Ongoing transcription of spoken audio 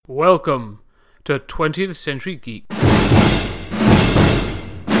Welcome to 20th Century Geek.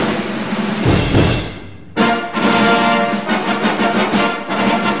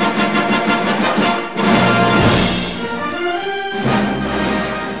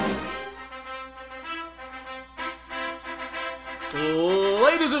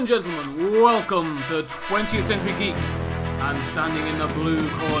 Ladies and gentlemen, welcome to 20th Century Geek. And standing in the blue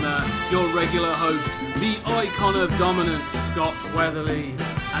corner, your regular host, the icon of dominance, Scott Weatherly,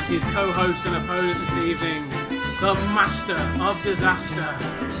 and his co-host and opponent this evening, the master of disaster,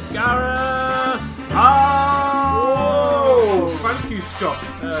 Gareth Howe! Whoa! Thank you, Scott.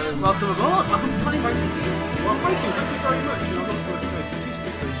 Welcome aboard. Welcome to 20th Century Geek. Well, thank you very much. And I'm not sure if you know,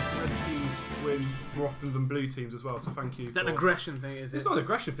 statistically, red teams win more often than blue teams as well, so thank you. Is that an aggression thing, is it? It's not an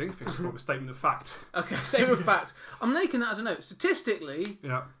aggression thing, it's more of a statement of fact. Okay, statement of fact. I'm making that as a note. Statistically,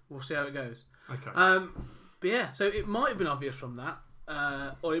 Yeah. we'll see how it goes. Okay. But yeah, so it might have been obvious from that,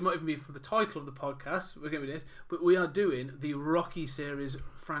 or it might even be from the title of the podcast. We're going to do this, but we are doing the Rocky series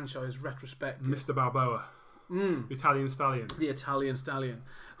franchise retrospective. Mr. Balboa. The Italian Stallion. The Italian Stallion.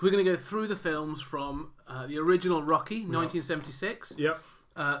 We're going to go through the films from the original Rocky, 1976, Yep.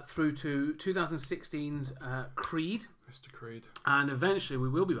 through to 2016's Creed. Mr. Creed. And eventually we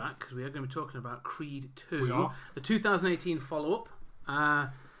will be back, because we are going to be talking about Creed 2, We are. the 2018 follow-up.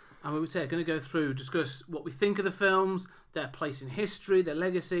 And we would say, going to go through, discuss what we think of the films, their place in history, their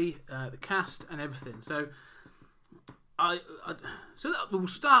legacy, the cast, and everything. So, we'll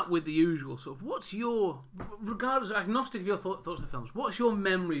start with the usual sort of. What's your, regardless of agnostic of your thoughts of the films, what's your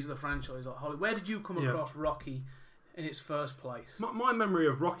memories of the franchise, like Holly? Where did you come across Rocky in its first place? My memory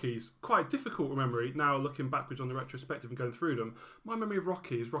of Rocky is quite a difficult memory now, looking backwards on the retrospective and going through them. My memory of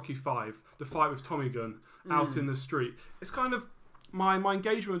Rocky is Rocky 5, the fight with Tommy Gunn out in the street. It's kind of my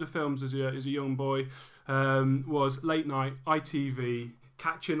engagement with the films as a young boy was late night ITV,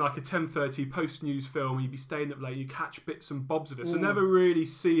 catching like a 10:30 post news film, and you'd be staying up late, you catch bits and bobs of it. So never really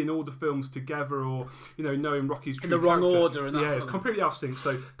seeing all the films together, or knowing Rocky's true in the wrong character. order, and that yeah, sort it's of completely out of sync.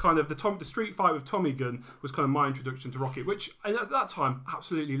 So kind of the street fight with Tommy Gunn was kind of my introduction to Rocky, which at that time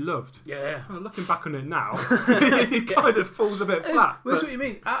absolutely loved. Yeah. Kind of looking back on it now, it kind of falls a bit flat. That's what you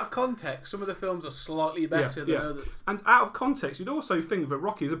mean. Out of context, some of the films are slightly better than others. And out of context, you'd also think that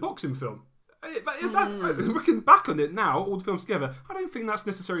Rocky is a boxing film. Looking back on it now, all the films together, I don't think that's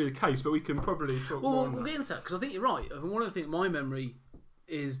necessarily the case, but we can probably talk more on We'll that. get into that, because I think you're right. I mean, one of the things, my memory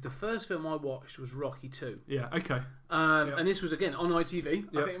is the first film I watched was Rocky 2. Yeah, okay. And this was, again, on ITV.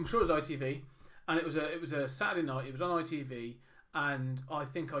 Yeah. I'm sure it was ITV. And it was a Saturday night. It was on ITV. And I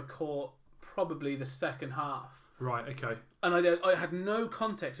think I caught probably the second half. Right, okay. And I had no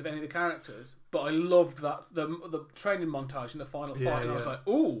context of any of the characters, but I loved that the training montage in the final fight. And I was like,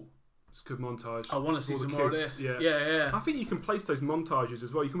 ooh, It's a good montage. I want to see All the some more of kids, this. Yeah. I think you can place those montages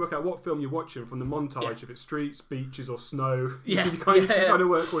as well. You can work out what film you're watching from the montage, if it's streets, beaches, or snow. Yeah. You kind of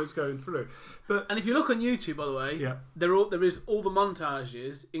work what it's going through. But And if you look on YouTube, by the way, there is all the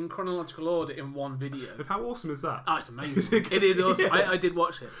montages in chronological order in one video. and how awesome is that? Oh, it's amazing. It is awesome. Yeah. I did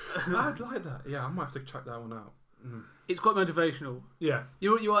watch it. I'd like that. Yeah, I might have to check that one out. It's quite motivational. Yeah.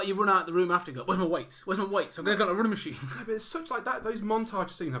 You run out of the room after you go, where's my weights? I'm going to go to a running machine. Yeah, but it's such like that. Those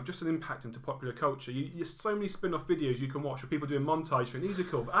montage scenes have just an impact into popular culture. You so many spin-off videos you can watch of people doing montage things. These are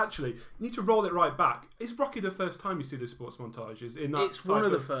cool, but actually, you need to roll it right back. Is Rocky the first time you see the sports montages? It's one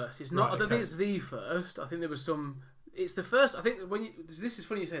of the first. It's not. I don't think it's the first. I think there was some. It's the first. I think this is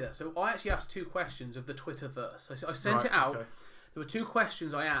funny you say that. So I actually asked 2 questions of the Twitterverse. I sent it out. Okay. There were 2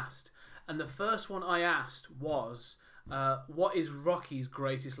 questions I asked, and the first one I asked was, what is Rocky's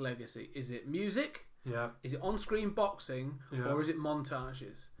greatest legacy? Is it music? Yeah. Is it on-screen boxing? Yeah. Or is it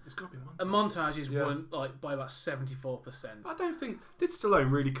montages? It's got to be montages. And montages won by about 74%. I don't think did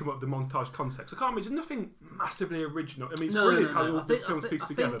Stallone really come up with the montage concept. I can't imagine nothing massively original. I mean, it's brilliant how all the films piece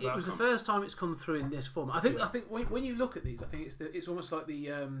together. It was the first time it's come through in this form. I think when you look at these, I think it's almost like the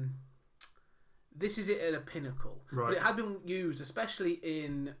this is it at a pinnacle. Right. But it had been used, especially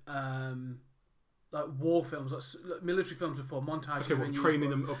in like war films, like military films before, montages. Okay, well, training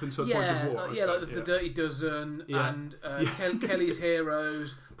them up until the point of war. Like the Dirty Dozen and Kelly's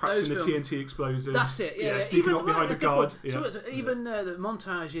Heroes. Practicing the films. TNT explosives. That's it. Yeah, sneaking up behind a guard. Even the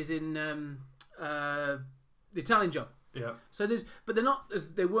montages in the Italian Job. Yeah. So but they're not.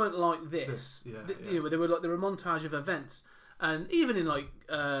 They weren't like this. They were a montage of events, and even in like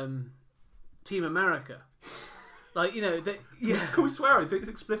Team America, like Can we swear? Is it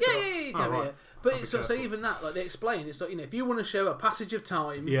explicit? Yeah. Right. But so even that, like they explain, it's like if you want to show a passage of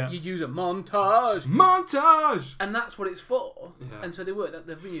time, Yeah. you use a montage, Montage. and that's what it's for. Yeah. And so they've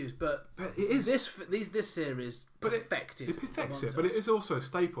been used. But But it is this series perfected. It perfects it, but it is also a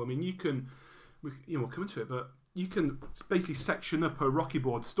staple. I mean, we'll come into it, but you can basically section up a Rocky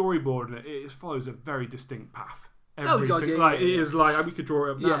board, storyboard, and it follows a very distinct path. It is like we could draw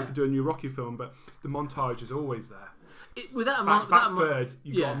it up now. We could do a new Rocky film, but the montage is always there. Back third,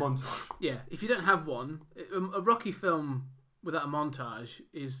 you've got a montage. Yeah, if you don't have one, a Rocky film without a montage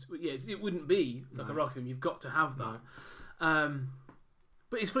it wouldn't be like a Rocky film. You've got to have that. No.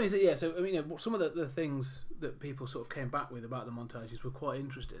 But it's funny that so I mean, some of the things that people sort of came back with about the montages were quite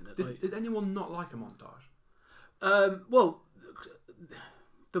interesting. Did anyone not like a montage? Well,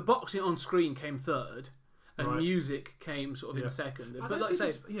 the boxing on screen came third, and music came sort of in second. But like I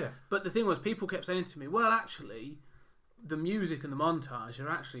say, but the thing was, people kept saying to me, "Well, actually, the music and the montage are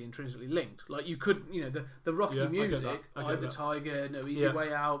actually intrinsically linked. Like you could, the Rocky music, Eye of the Tiger, No Easy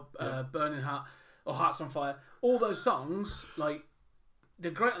Way Out, Burning Heart, or Hearts on Fire, all those songs, like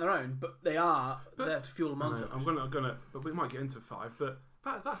they're great on their own, but they are there to fuel a montage. I'm gonna, but we might get into 5, but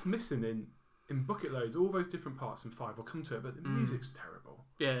that's missing in Bucket Loads, all those different parts in 5. We'll come to it, but the music's terrible.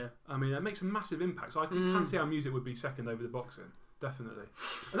 Yeah. I mean, it makes a massive impact. So I can see how music would be second over the boxing, definitely.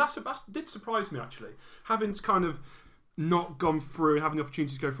 And that did surprise me, actually. Having kind of not gone through, having the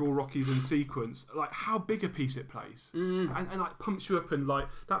opportunity to go through all Rockies in sequence, like how big a piece it plays. And like pumps you up, and like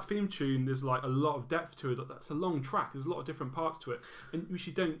that theme tune, there's like a lot of depth to it. That's a long track. There's a lot of different parts to it. And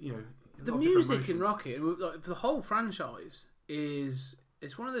you don't, the music in Rocky, like the whole franchise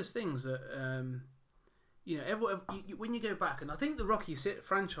it's one of those things that when you go back, and I think the Rocky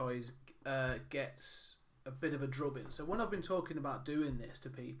franchise gets a bit of a drubbing. So when I've been talking about doing this to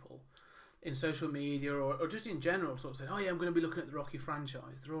people in social media or just in general, sort of saying, "Oh yeah, I'm going to be looking at the Rocky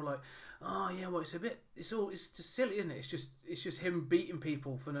franchise," they're all like, "Oh yeah, well it's just silly, isn't it? It's just him beating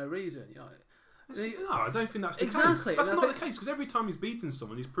people for no reason." No, I don't think that's the case. That's not the case, because every time he's beaten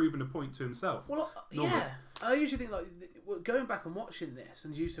someone, he's proven a point to himself. Well, I usually think like going back and watching this,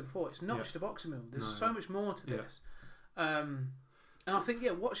 and as you said before, it's not just a boxing movie. There's so much more to this, and I think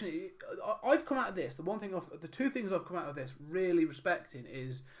watching it, I've come out of this. The two things I've come out of this really respecting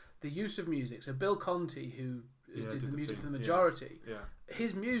is the use of music. So Bill Conti, who did the music for the majority,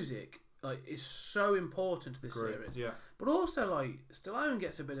 his music is so important to this series. Yeah. But also Stallone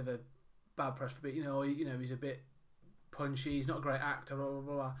gets a bit of a bad press for being, he's a bit punchy. He's not a great actor. Blah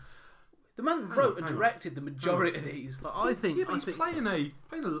blah blah. The man wrote and directed the majority of these. I think. Yeah, but he's playing a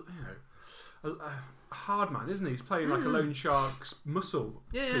hard man, isn't he? He's playing like a loan shark's muscle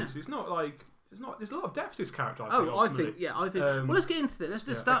piece. It's not like there's a lot of depth to this character. I think. Well, let's get into this. Let's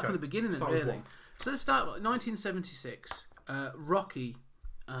just start from the beginning then, really. So let's start. 1976. Rocky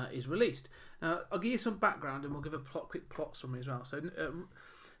is released. Now, I'll give you some background, and we'll give a quick plot summary as well. So.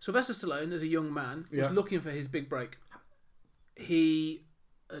 Sylvester Stallone, as a young man, was looking for his big break. He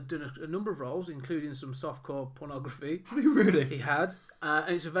had done a number of roles, including some softcore pornography. Have you really? He had,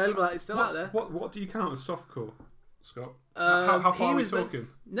 and it's available. It's still out there. What do you count as softcore, Scott? How far are we talking?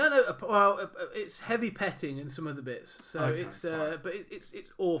 No. Well, it's heavy petting in some of the bits, so it's but it's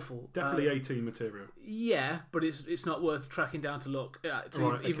awful. Definitely 18 material. Yeah, but it's not worth tracking down to look.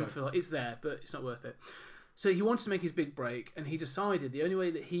 Even for it's there, but it's not worth it. So he wanted to make his big break, and he decided the only way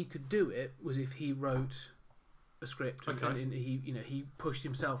that he could do it was if he wrote a script, and he pushed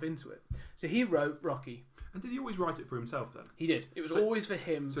himself into it. So he wrote Rocky. And did he always write it for himself then? He did. It was always for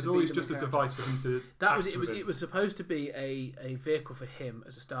him. So it's always just a device for him to. That was it. It was supposed to be a vehicle for him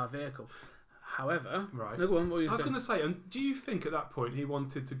as a star vehicle. However, right. No, go on, what were you I was going to say, and do you think at that point he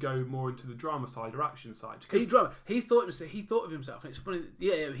wanted to go more into the drama side or action side? He thought of himself, and it's funny.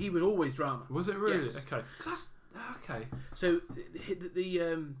 Yeah, he was always drama. Was it really? Yes. Okay. That's okay. So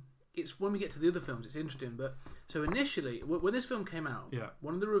it's when we get to the other films, it's interesting. But so initially, when this film came out,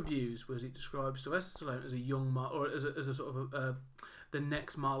 one of the reviews was it described Sylvester Stallone as a young or as a sort of the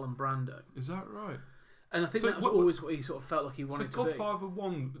next Marlon Brando. Is that right? And I think that was always what he sort of felt like he wanted to be. So Godfather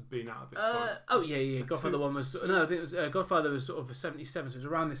 1 had been out of its yeah. Godfather 1 was... No, I think it was... Godfather was sort of 77, so it was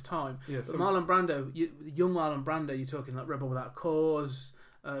around this time. Yeah, but Marlon Brando, young Marlon Brando, you're talking like Rebel Without Cause,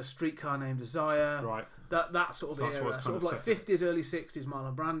 Streetcar Named Desire. Right. That sort of era. Sort of like 50s, early 60s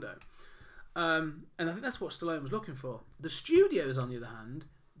Marlon Brando. And I think that's what Stallone was looking for. The studios, on the other hand,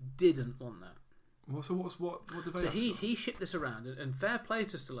 didn't want that. Well, so what did they So he shipped this around, and fair play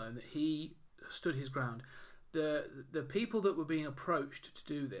to Stallone that he stood his ground. The people that were being approached to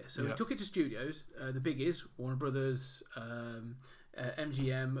do this, so he took it to studios, the biggies, Warner Brothers,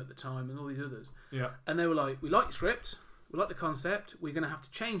 MGM at the time, and all these others. Yeah. And they were like, "We like your script, we like the concept. We're going to have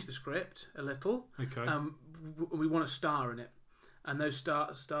to change the script a little. Okay. We want a star in it." And those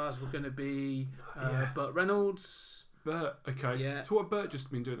stars were going to be Burt Reynolds, Burt. Okay. Yeah. So what had Burt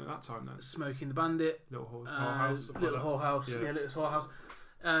just been doing at that time then? Smoking the Bandit, Little Whorehouse. Little Whorehouse, Little Whorehouse.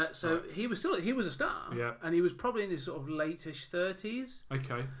 So he was a star, and he was probably in his sort of late-ish 30s.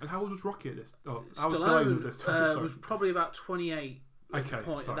 Okay, and how old was Rocky at this? Oh, how Stallone was this time? was probably about 28 at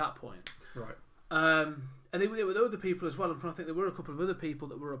that point. Right. And there were other people as well. I'm trying to think. There were a couple of other people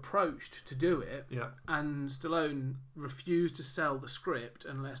that were approached to do it, and Stallone refused to sell the script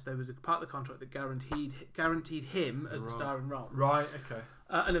unless there was a part of the contract that guaranteed him as the starring role. Right. Okay.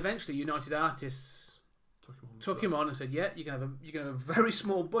 And eventually, United Artists took him on and said, "Yeah, you're gonna have a very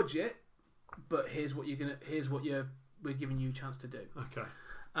small budget, but here's what we're giving you a chance to do." Okay.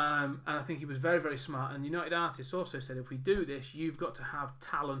 And I think he was very, very smart. And United Artists also said, if we do this, you've got to have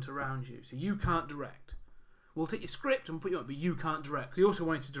talent around you, so you can't direct. We'll take your script and put you up, but you can't direct. He also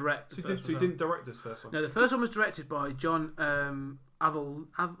wanted to direct. So he didn't direct this first one? No, the first one was directed by John Avildsen.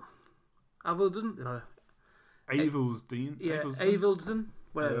 Avildsen.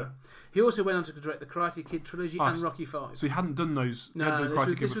 Whatever. Yeah. He also went on to direct the Karate Kid trilogy and Rocky V. So he hadn't done those. No,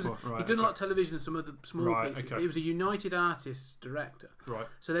 Karate Kid before. He'd done a lot of television and some other small pieces. But he was a United Artists director. Right.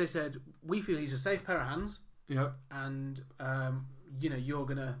 So they said, we feel he's a safe pair of hands. Yeah. And you're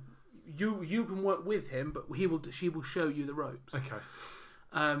gonna you can work with him, but she will show you the ropes. Okay.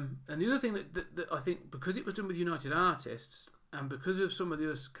 And the other thing that I think, because it was done with United Artists and because of some of the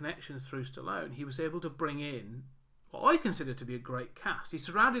other connections through Stallone, he was able to bring in what I consider to be a great cast. He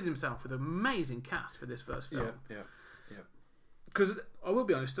surrounded himself with an amazing cast for this first film. Yeah. Because I will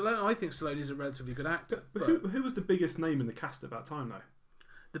be honest, I think Stallone is a relatively good actor. But who was the biggest name in the cast at that time, though?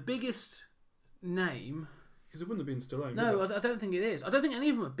 The biggest name... Because it wouldn't have been Stallone. No, I don't think it is. I don't think any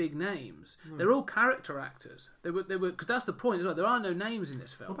of them are big names. No. They're all character actors. They were because that's the point. There are no names in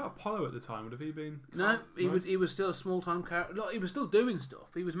this film. What about Apollo at the time? Would have he been? No, he was still a small time character. He was still doing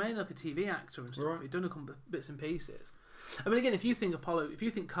stuff. He was mainly like a TV actor and stuff. Right. He'd done a couple of bits and pieces. I mean, again, if you think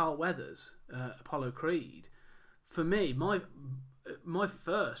Carl Weathers, Apollo Creed, for me, my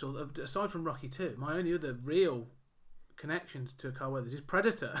first, or aside from Rocky II, my only other real connection to Carl Weathers is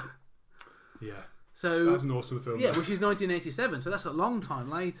Predator. Yeah. So that's an awesome film. Yeah, which is 1987. So that's a long time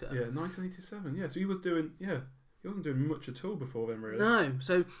later. Yeah, 1987. Yeah, so he was doing. Yeah, he wasn't doing much at all before then, really. No,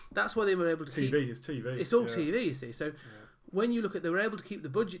 so that's why they were able to keep. TV is TV. It's all TV, you see. So when you look at, they were able to keep the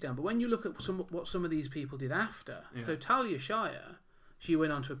budget down. But when you look at what some of these people did after, so Talia Shire, she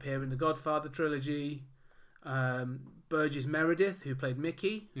went on to appear in the Godfather trilogy. Burgess Meredith, who played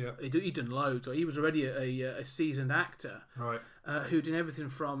Mickey, he'd done loads. He was already a seasoned actor, right? Who did everything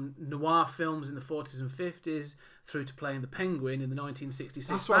from noir films in the 40s and 50s through to playing the Penguin in the 1966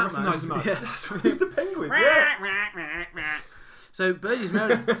 That's Batman. What I recognise him as. Yeah. He's the Penguin. Yeah. So Burgess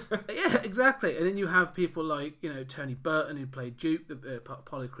Meredith, yeah, exactly. And then you have people like Tony Burton, who played Duke,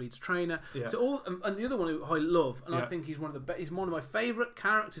 Apollo Creed's trainer. Yeah. So all, and the other one who I love, and I think he's one of my favourite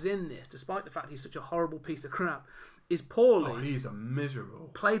characters in this, despite the fact he's such a horrible piece of crap, is Paulie. Oh, he's a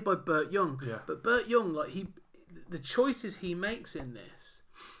miserable. Played by Burt Young. Yeah. But Burt Young, the choices he makes in this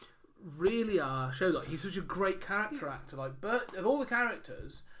really show he's such a great character actor. Like Burt, of all the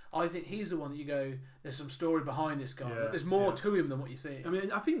characters, I think he's the one that you go, there's some story behind this guy. Yeah, there's more to him than what you see. I mean,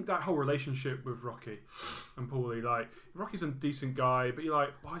 I think that whole relationship with Rocky and Paulie, Rocky's a decent guy, but you're like,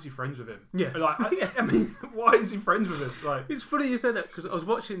 why is he friends with him? Yeah. I mean, why is he friends with him? It's funny you said that, because I was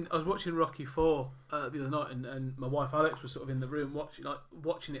watching Rocky IV the other night, and my wife Alex was sort of in the room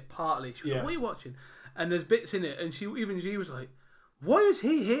watching it partly. She was like, what are you watching? And there's bits in it, and she was like, why is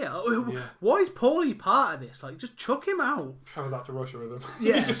he here? Why is Paulie part of this? Just chuck him out. Travels out to Russia with him.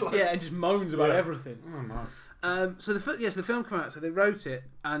 Yeah, and just moans about everything. Oh my. So the film came out. So they wrote it,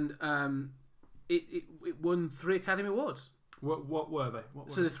 and it won 3 Academy Awards. What were they?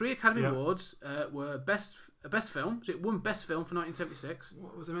 The 3 Academy Awards were best film. So it won best film for 1976.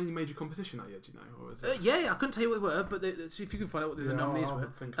 What was there any major competition that year? Do you know? Or was it... I couldn't tell you what they were, but see if you can find out what the nominees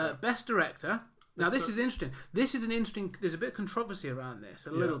were. Best director. Now this is interesting. There's a bit of controversy around this,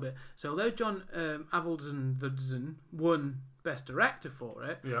 a little bit. So although John Avildsen won Best Director for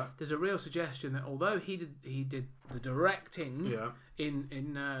it, there's a real suggestion that although he did the directing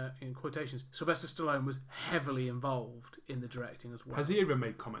in quotations, Sylvester Stallone was heavily involved in the directing as well. Has he ever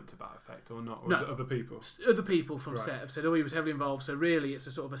made comment to that effect or not? Or no. Is it other people? Other people from set have said, he was heavily involved. So really, it's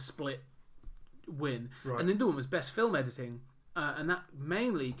a sort of a split win. Right. And then the one was Best Film Editing. And that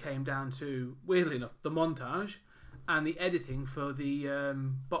mainly came down to, weirdly enough, the montage and the editing for the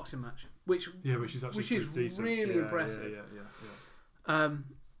boxing match, which is decent. Really impressive. Yeah.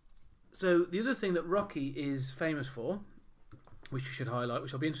 So the other thing that Rocky is famous for, which we should highlight,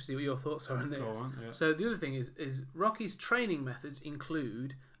 which I'll be interested to see what your thoughts are on this. Go on, yeah. So the other thing is Rocky's training methods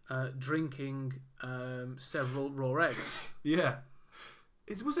include drinking several raw eggs. Yeah.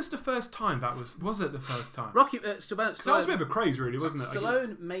 Was this the first time was it the first time? Rocky Stallone. That was a bit of a craze, really, wasn't it?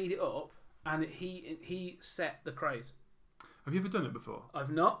 Stallone made it up, and he set the craze. Have you ever done it before?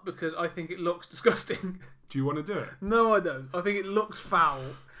 I've not, because I think it looks disgusting. Do you want to do it? No, I don't. I think it looks foul.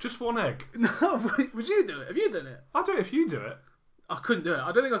 Just one egg. No, would you do it? Have you done it? I'll do it if you do it. I couldn't do it.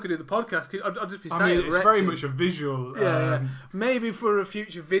 I don't think I could do the podcast. I'd just be saying. I mean, it's very much a visual. Yeah. Maybe for a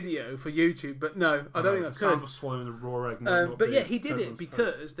future video for YouTube, but no, I don't think I could. Sounds of swallowing a raw egg. But yeah, he did it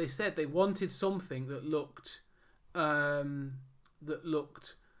because they said they wanted something that looked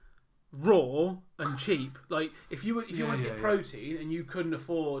raw and cheap. Like if you wanted to get protein and you couldn't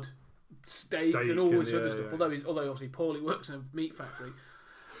afford steak and all this other stuff, although obviously Paulie works in a meat factory.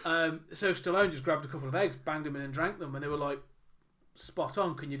 So Stallone just grabbed a couple of eggs, banged them in and drank them, and they were like, spot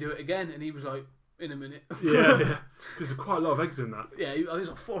on, can you do it again? And he was like, in a minute. Yeah. Because there's quite a lot of eggs in that. Yeah, I think it's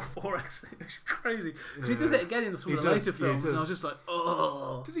like four eggs. It's crazy. Because he does it again in some of the later films, and I was just like,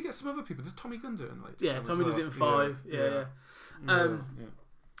 oh. Does he get some other people? Does Tommy Gunn do it in later? Yeah, Tommy does it in 5. Yeah.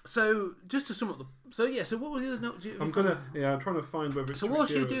 So just to sum up so what was the other note? I'm trying to find whether it's so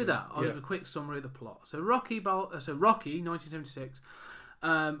whilst you do that, I'll give a quick summary of the plot. So Rocky 1976,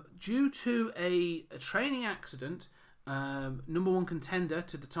 due to a training accident, number one contender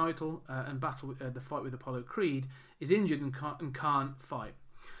to the title and battle the fight with Apollo Creed is injured and can't fight.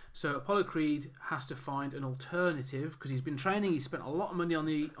 So Apollo Creed has to find an alternative because he's been training. He's spent a lot of money on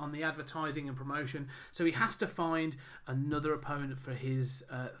the advertising and promotion. So he has to find another opponent for his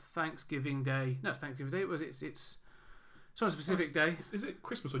Thanksgiving Day. No, it's Thanksgiving Day. It's not a specific day. Is it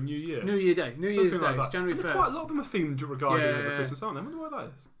Christmas or New Year? New Year Day. New Year's Day. Like it's January 1st. Quite a lot of them are themed regarding Christmas, aren't they? I wonder why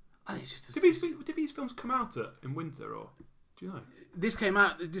that is. I think it's just. Did these films come out in winter or? Do you know? This came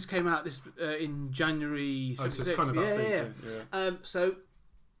out in January 76. So it's kind of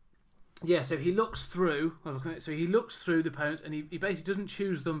So he looks through. So he looks through the opponents, and he basically doesn't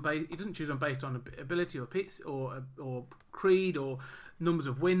choose them. He doesn't choose them based on ability or creed or numbers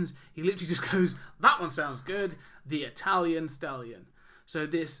of wins. He literally just goes, "That one sounds good. The Italian Stallion." So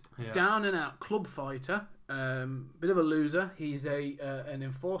this down and out club fighter, bit of a loser. He's an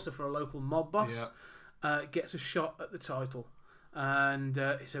enforcer for a local mob boss. Yeah. Gets a shot at the title, and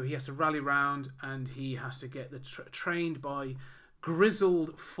so he has to rally round, and he has to get trained by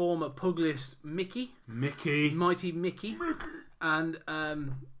grizzled former Puglist Mickey, Mighty Mickey, and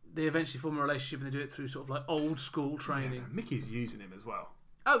they eventually form a relationship, and they do it through sort of like old school training. Yeah, Mickey's using him as well.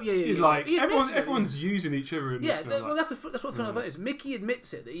 Oh yeah. He's like everyone's using each other. Well, that's what fun of that is. Mickey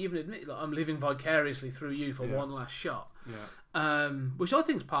admits it. That he even admits, like, I'm living vicariously through you for one last shot. Yeah. Which I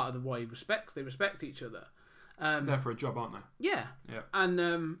think is part of the way they respect each other. They're for a job, aren't they? Yeah. Yeah.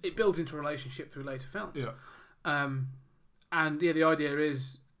 And it builds into a relationship through later films. Yeah. And the idea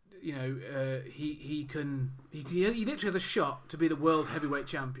is, he literally has a shot to be the world heavyweight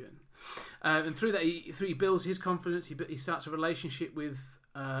champion, and through that he builds his confidence. He starts a relationship with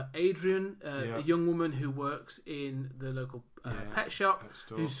Adrian, a young woman who works in the local pet shop,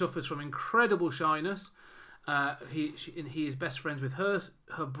 who suffers from incredible shyness. He is best friends with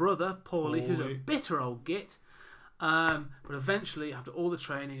her brother Paulie, who's a bitter old git. But eventually, after all the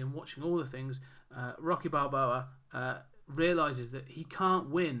training and watching all the things, Rocky Balboa realizes that he can't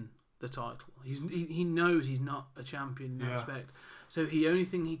win the title. He knows he's not a champion in that respect. So the only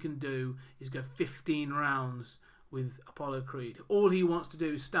thing he can do is go 15 rounds with Apollo Creed. All he wants to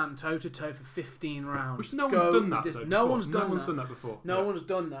do is stand toe to toe for 15 rounds. Which no one's done that. No one's done that before. No one's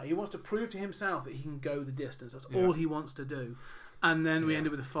done that. He wants to prove to himself that he can go the distance. That's all he wants to do. And then we end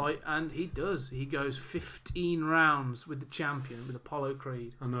up with a fight, and he does. He goes 15 rounds with the champion, with Apollo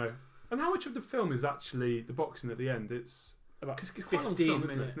Creed. I know. And how much of the film is actually the boxing at the end? It's about 15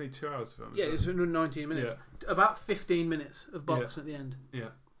 minutes. It's nearly 2 hours of film. Yeah, it's 119 minutes. Yeah. About 15 minutes of boxing at the end. Yeah.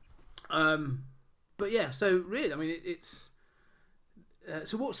 But yeah, so really, I mean, it's.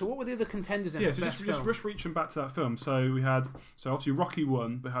 So what were the other contenders in the best film? Just reaching back to that film. So we had obviously Rocky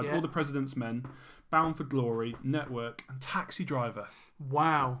 1. We had All the President's Men, Bound for Glory, Network, and Taxi Driver.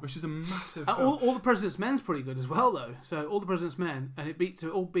 Wow, which is a massive. All the President's Men's pretty good as well, though. So All the President's Men, and it beat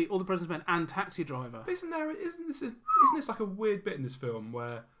All the President's Men and Taxi Driver. But isn't this like a weird bit in this film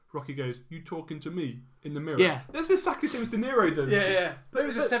where Rocky goes, "You talking to me in the mirror"? Yeah, there's this exactly same as De Niro does. Yeah. But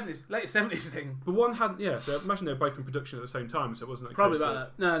it was a late 70s thing. But one had So imagine they were both in production at the same time, so it wasn't probably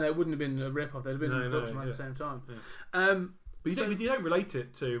about that. No, it wouldn't have been a rip-off. They'd have been in production at the same time. Yeah. But you don't relate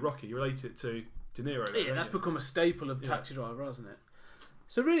it to Rocky. You relate it to De Niro. Yeah, that's become a staple of Taxi Driver, hasn't it?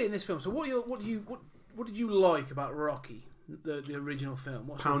 So really, in this film, so what did you like about Rocky, the original film?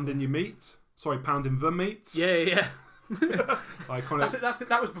 Pounding your meat. Sorry, pounding the meat. Yeah. Iconic.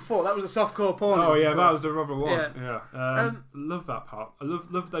 That was before. That was a softcore porn. Oh yeah, that was the rubber one. Yeah. Yeah. Love that part. I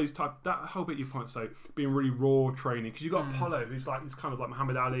love those that whole bit you point. So being really raw training because you've got Apollo who's like this kind of like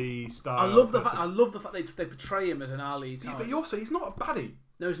Muhammad Ali style. I love the fact they portray him as an Ali type. Yeah, but he's not a baddie.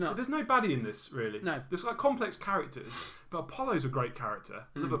 No, he's not. There's no baddie in this, really. No. There's like complex characters, but Apollo's a great character.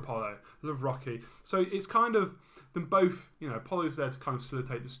 I love Apollo. I love Rocky. So it's kind of them both, Apollo's there to kind of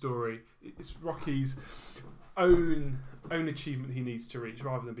facilitate the story. It's Rocky's own achievement he needs to reach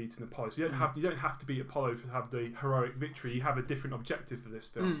rather than beating Apollo. So you don't have to beat Apollo to have the heroic victory. You have a different objective for this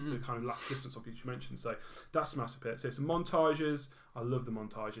film to kind of last distance of which you mentioned. So that's a massive hit. So it's the montages. I love the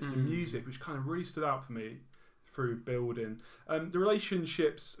montages. The music, which kind of really stood out for me through building the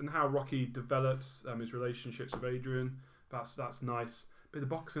relationships and how Rocky develops his relationships with Adrian. That's nice. But the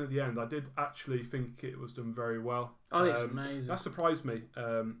boxing at the end, I did actually think it was done very well. Oh, it's amazing. That surprised me.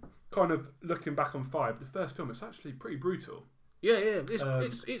 Kind of looking back on 5, the first film, it's actually pretty brutal. Yeah.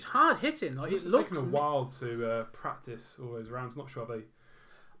 It's hard hitting. Like it's taken a while to practice all those rounds. Not sure they.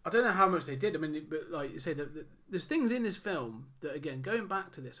 I don't know how much they did. I mean, but like you say, there's things in this film that, again, going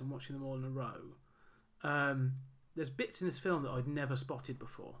back to this and watching them all in a row. There's bits in this film that I'd never spotted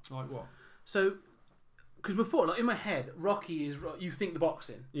before. Like what? So, because before, like in my head, Rocky is you think the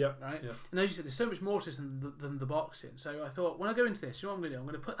boxing, right? Yeah. And as you said, there's so much more to this than the boxing. So I thought, when I go into this, you know what I'm going to do? I'm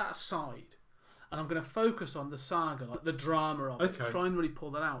going to put that aside, and I'm going to focus on the saga, like the drama of it. Try and really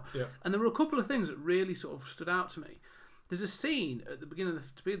pull that out. Yeah. And there were a couple of things that really sort of stood out to me. There's a scene at the beginning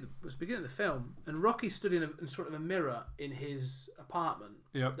of the film, and Rocky stood in sort of a mirror in his apartment,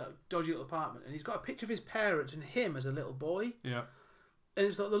 that dodgy little apartment, and he's got a picture of his parents and him as a little boy. Yeah. And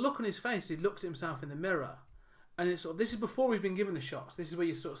it's like the look on his face. He looks at himself in the mirror, and it's sort of, this is before he's been given the shots. This is where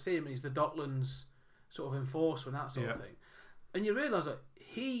you sort of see him. And he's the Docklands sort of enforcer and that sort of thing. And you realise like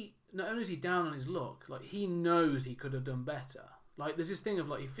he not only is he down on his luck, like he knows he could have done better. Like there's this thing of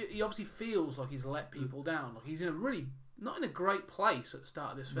like he obviously feels like he's let people down. Like he's in a really not in a great place at the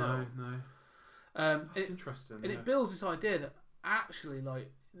start of this film. No. That's interesting. And it builds this idea that actually,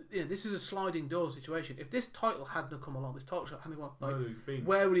 like, this is a sliding door situation. If this title hadn't come along, this talk show hadn't come along, like,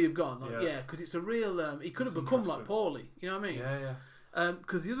 where would he have gone? Like, because it's a real. He could have become like Paulie. You know what I mean? Yeah.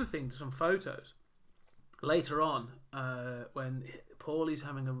 Because the other thing, there's some photos later on when Paulie's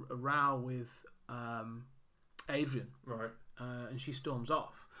having a row with Adrian, right? And she storms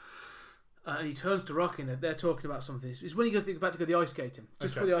off. And he turns to Rocky and they're talking about something. It's when he goes about to go the ice skating.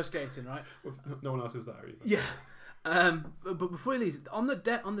 Just for the ice skating, right? Well, no one else is there either. Yeah. But before he leaves, on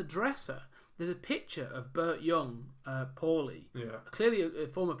the dresser, there's a picture of Burt Young, Paulie. Yeah. Clearly a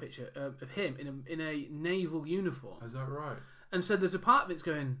former picture of him in a naval uniform. Is that right? And so there's a part of it's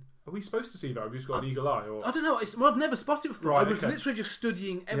going, are we supposed to see that? Have you just got an eagle eye? Or? I don't know. I've never spotted it before. Right, I was literally just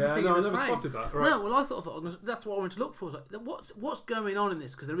studying everything I in the never frame. spotted that. Right. No, well, I thought that's what I wanted to look for. Was like, what's going on in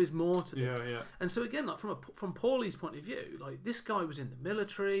this? Because there is more to this. Yeah. And so again, like from Paulie's point of view, like this guy was in the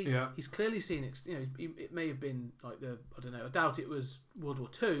military. Yeah. He's clearly seen it. It may have been like I don't know. I doubt it was World War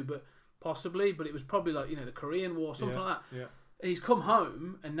II, but possibly. But it was probably like the Korean War, something like that. Yeah. And he's come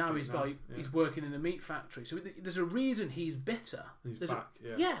home and now he's working in a meat factory. So there's a reason he's bitter. He's back.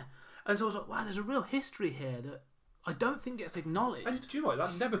 Yeah. And so I was like, wow, there's a real history here that I don't think gets acknowledged. And do you know what?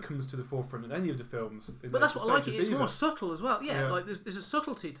 That never comes to the forefront in any of the films. But that's what I like. It's more subtle as well. Yeah, like there's a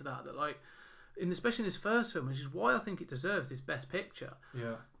subtlety to that like, especially in this first film, which is why I think it deserves this Best Picture.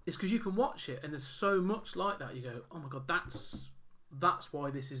 Yeah. It's because you can watch it and there's so much like that. You go, oh my god, that's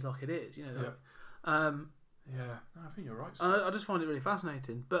why this is like it is. I think you're right. I just find it really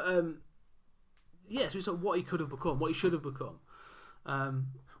fascinating. But so it's like what he could have become, what he should have become.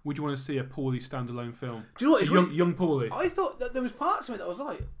 Would you want to see a Paulie standalone film? Do you know what? Young Paulie. I thought that there was parts of it that was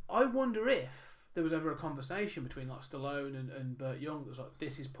like, I wonder if there was ever a conversation between like Stallone and Burt Young that was like,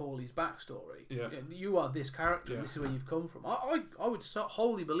 this is Paulie's backstory. Yeah. You are this character. And this is where you've come from. I would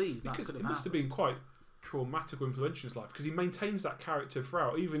wholly believe that because could have it must have happened. been quite traumatic or influential in his life because he maintains that character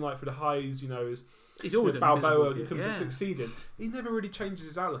throughout, even like for the highs, as he's always Balboa comes to succeeding. He never really changes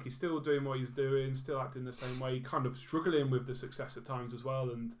his outlook. He's still doing what he's doing, still acting the same way, kind of struggling with the success at times as well.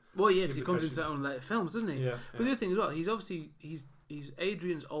 And because he comes into that on later films, doesn't he? Yeah. But the other thing as well, he's obviously he's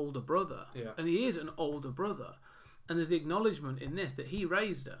Adrian's older brother, and he is an older brother, and there's the acknowledgement in this that he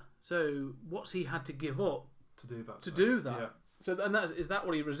raised her. So what's he had to give up to do that? Yeah. So and is that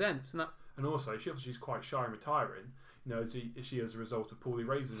what he resents? And also, she's quite shy and retiring. Is she as a result of Paulie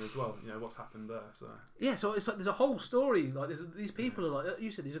raising her as well? What's happened there? So it's like there's a whole story. Like these people are like you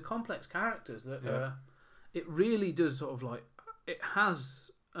said, these are complex characters that it really does sort of like it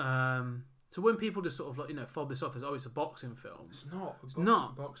has. So when people just sort of like fob this off as it's a boxing film, it's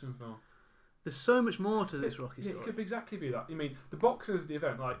not a boxing film. There's so much more to this Rocky story. It could exactly be that. I mean, the boxing is the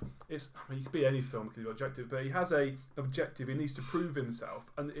event. Like, it could be any film, it could be objective, but he has a objective. He needs to prove himself,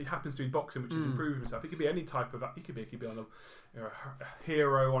 and it happens to be boxing, which is improving himself. It could be any type of. He could be on a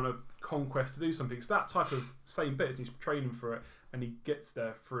hero on a conquest to do something. It's that type of same bit. He's training for it, and he gets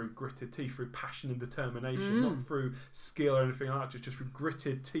there through gritted teeth, through passion and determination, not through skill or anything like that. Just through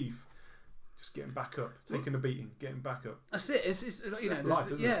gritted teeth. Just getting back up, taking a beating, getting back up. That's it. It's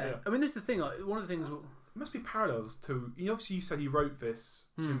life, isn't it? Yeah. I mean, this is the thing. Like, one of the things. There must be parallels to. Obviously, you said he wrote this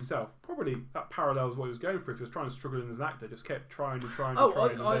himself. Probably that parallels what he was going through. If he was trying to struggle as an actor, just kept trying. I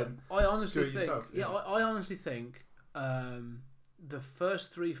honestly think. Yourself, I honestly think the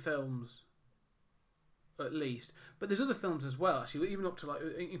first 3 films, at least, but there's other films as well. Actually, even up to like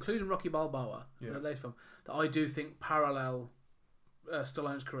including Rocky Balboa, the latest film, that I do think parallel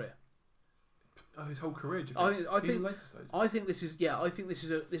Stallone's career. Oh, his whole career. I think this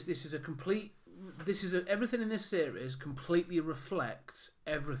is a complete. Everything in this series completely reflects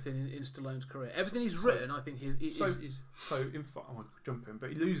everything in Stallone's career. Everything he's written, I think, is. So, in fact, I'm jumping,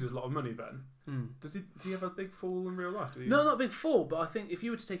 but he loses a lot of money then. Does he have a big fall in real life? No, not a big fall, but I think if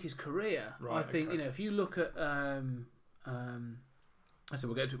you were to take his career, I think if you look at. I said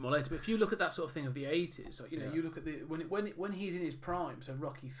we'll get into it more later, but if you look at that sort of thing of the 80s, like, you look at when he's in his prime, so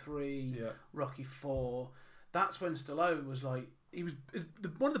Rocky 3, Rocky 4, that's when Stallone was like he was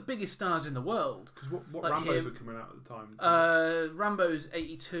one of the biggest stars in the world. Because what like Rambos were coming out at the time? Rambo's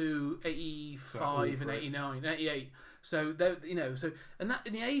 82, 85, and 89, 88. So they, and that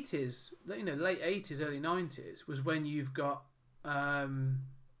in the 80s, late 80s, early 90s was when you've got.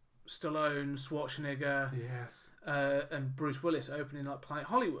 Stallone, Schwarzenegger, and Bruce Willis opening like Planet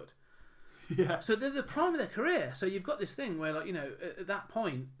Hollywood. Yeah. So they're the prime of their career. So you've got this thing where, like, at that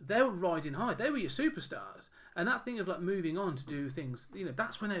point they were riding high. They were your superstars, and that thing of like moving on to do things.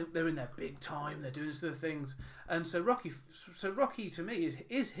 That's when they're in their big time. They're doing sort of things, and so Rocky to me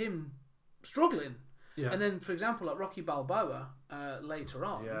is him struggling. Yeah. And then, for example, like Rocky Balboa later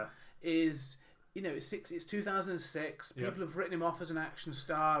on is. It's 2006. People have written him off as an action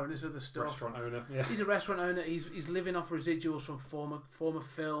star and this other stuff. Restaurant owner. Yeah. He's a restaurant owner. He's living off residuals from former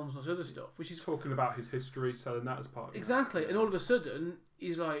films and this other stuff, which is talking about his history, selling that as part of exactly. And all of a sudden,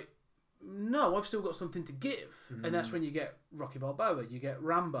 he's like, "No, I've still got something to give." And that's when you get Rocky Balboa, you get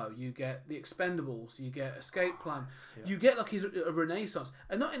Rambo, you get The Expendables, you get Escape Plan. You get like he's a renaissance,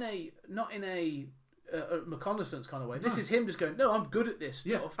 and not in a reconnaissance kind of way. This is him just going, no, I'm good at this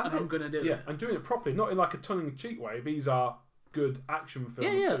stuff, and I'm going to do it. Yeah, and doing it properly, not in like a tongue-in-cheek way. These are good action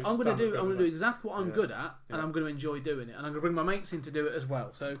films. Yeah. I'm going to do exactly what I'm good at, and I'm going to enjoy doing it, and I'm going to bring my mates in to do it as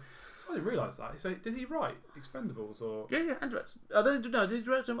well. So I didn't realise that. So did he write Expendables or? Yeah, and direct. Did he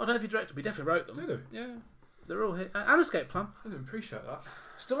direct them? I don't know if he directed, but he definitely wrote them. Did he? Yeah, they're all here. And Escape Plan. I didn't appreciate that.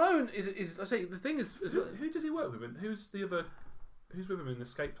 Stallone is. I say the thing is. Who does he work with? And who's the other? Who's with him in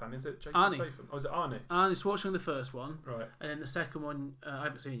Escape Plan? Is it Jason Statham? Or is it Arnie? Arnie's watching the first one. Right. And then the second one, I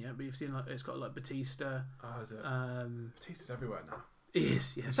haven't seen yet, but you've seen it's got like Batista. Oh, is it? Batista's everywhere now. He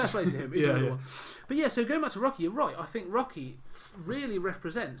is, yeah. That's right to him. He's one. But yeah, so going back to Rocky, you're right. I think Rocky really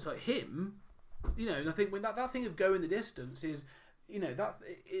represents like him, and I think when that thing of going the distance is, that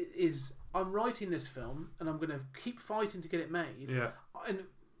is, I'm writing this film and I'm going to keep fighting to get it made. Yeah. And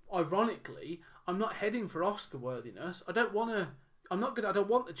ironically, I'm not heading for Oscar worthiness. I don't want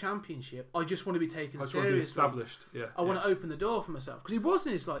the championship. I just want to be taken seriously. Want to be established. Yeah. I want to open the door for myself because he was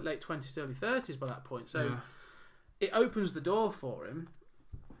in his like late 20s, early 30s by that point. So it opens the door for him,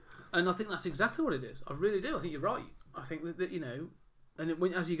 and I think that's exactly what it is. I really do. I think you're right. I think that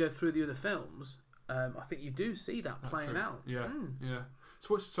and as you go through the other films, I think you do see that playing out. Yeah. Yeah.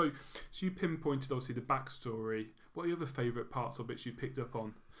 So you pinpointed obviously the backstory. What are your other favourite parts or bits you've picked up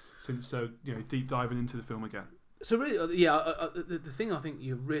on since deep diving into the film again? So really, the thing I think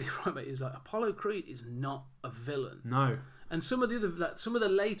you're really right about is like Apollo Creed is not a villain. No. And some of the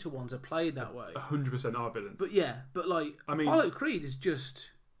later ones are played that way. 100% are villains. But Apollo Creed is just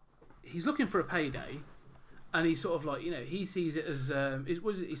he's looking for a payday, and he's sort of like he sees it as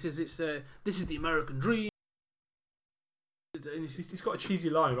he says it's this is the American dream. He's got a cheesy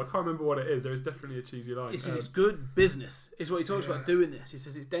line. I can't remember what it is. There is definitely a cheesy line. He says it's good business. Is what he talks about doing this. He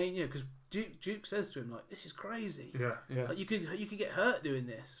says it's dangerous because Duke says to him like, "This is crazy. Yeah. Like you could get hurt doing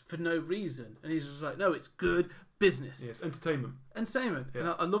this for no reason." And he's just like, "No, it's good business. Yes, entertainment." Yeah. And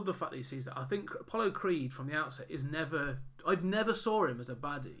I love the fact that he sees that. I think Apollo Creed from the outset is never. I never saw him as a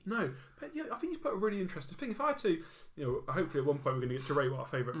baddie. No, but I think he's put a really interesting thing. If I had to, hopefully at one point we're going to get to rate what our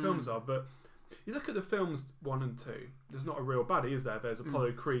favourite films are, but. You look at the films 1 and 2. There's not a real baddie, is there? There's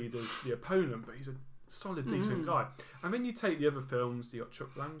Apollo Creed as the opponent, but he's a solid, decent guy. And then you take the other films. You got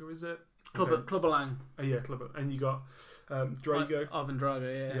Chuck Langer, is it? Clubber Lang. Oh, yeah, Clubber. And you got Drago. Ivan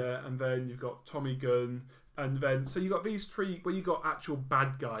Drago, Yeah, and then you've got Tommy Gunn. And then, so you got these three where you got actual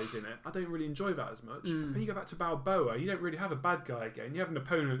bad guys in it. I don't really enjoy that as much. But you go back to Balboa, you don't really have a bad guy again. You have an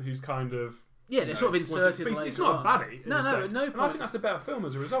opponent who's kind of... Yeah, they're sort of inserted later. It's not a baddie. No, at no point. And I think that's a better film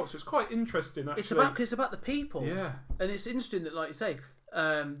as a result. So it's quite interesting, actually. It's about the people. Yeah. And it's interesting that, like you say,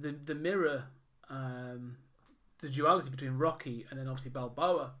 the mirror, the duality between Rocky and then obviously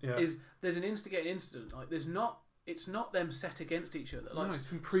Balboa is there's an instigating incident. Like it's not them set against each other. Like, no, it's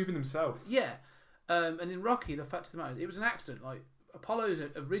him proving himself. Yeah. And in Rocky, the fact of the matter, it was an accident. Like Apollo's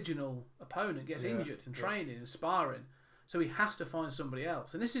original opponent gets injured in training and sparring, so he has to find somebody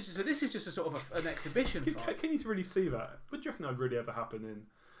else. And this is just a sort of an exhibition fight. Can you really see that? Would you reckon that would really ever happen in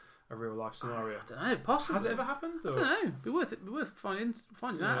a real life scenario? I don't know. Possibly. Has it ever happened? Or? I don't know. It'd be worth finding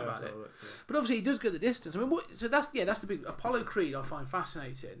out about it. But obviously, he does go the distance. I mean, so that's the big Apollo Creed I find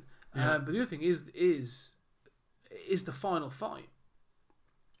fascinating. But the other thing is the final fight,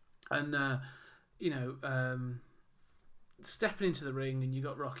 and stepping into the ring, and you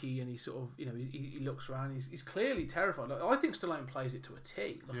got Rocky, and he sort of, he looks around. He's clearly terrified. Like, I think Stallone plays it to a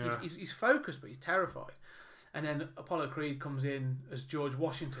T. Like, he's focused, but he's terrified. And then Apollo Creed comes in as George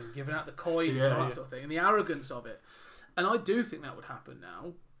Washington, giving out the coins and all that sort of thing, and the arrogance of it. And I do think that would happen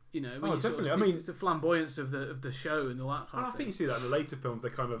now. Definitely. It's the flamboyance of the show and all that kind of thing. I think you see that in the later films. They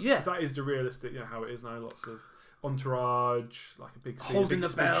kind of that is the realistic, how it is now. Lots of entourage, like a big scene, holding the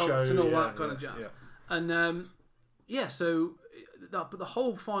belts and all that kind of jazz. Yeah. And but the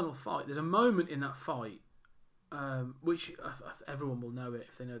whole final fight, there's a moment in that fight, which everyone will know it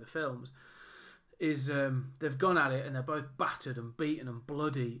if they know the films, is they've gone at it and they're both battered and beaten and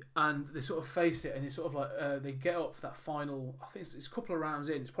bloody, and they sort of face it, and it's sort of like they get up for that final, I think it's a couple of rounds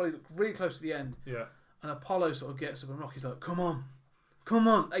in, it's probably really close to the end, and Apollo sort of gets up and Rocky's like, come on,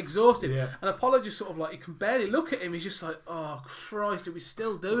 exhausted, and Apollo just sort of like, you can barely look at him, he's just like, oh Christ, are we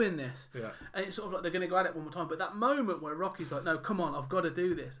still doing this? And it's sort of like they're going to go at it one more time, but that moment where Rocky's like, no, come on, I've got to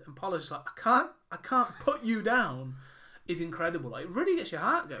do this, and Apollo's just like, I can't put you down, is incredible. Like, it really gets your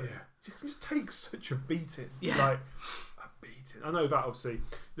heart going. You can just take such a beating. Yeah. Like, a beating. I know that, obviously,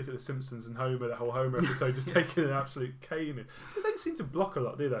 look at The Simpsons and Homer, the whole Homer episode, just taking an absolute caning. They don't seem to block a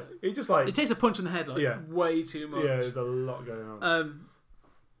lot, do they? It just like... It takes a punch in the head, way too much. Yeah, there's a lot going on.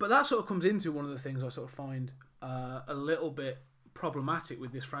 But that sort of comes into one of the things I sort of find a little bit problematic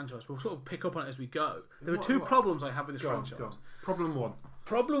with this franchise. We'll sort of pick up on it as we go. There are two problems I have with this franchise. Go on. Problem one.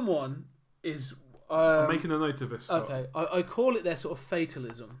 Problem one is... I'm making a note of this. Scott. Okay, I call it their sort of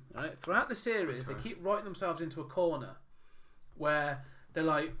fatalism. Right? Throughout the series, they keep writing themselves into a corner where they're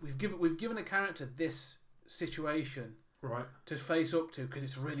like, we've given a character this situation to face up to because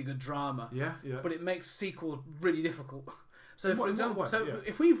it's a really good drama. Yeah. But it makes sequels really difficult. So, for example,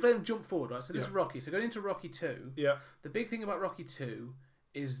 if we then jump forward, right? So this is Rocky. So going into Rocky 2, the big thing about Rocky 2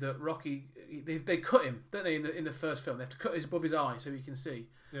 is that Rocky, they cut him, don't they, in the first film? They have to cut above his eye so he can see.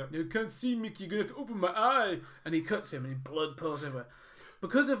 You can't see, Mickey, you're going to have to open my eye. And he cuts him and blood pours everywhere.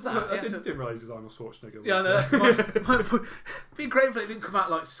 Because of that... I didn't realise it was Arnold Schwarzenegger. Yeah, no, that's fine. Be grateful it didn't come out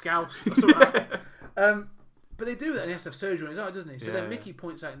like Scouse or something like that. But they do that and he has to have surgery on his eye, doesn't he? So then Mickey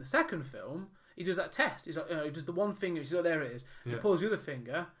points out in the second film, he does that test. He's like, he does the one finger, he says, oh, there it is. He pulls the other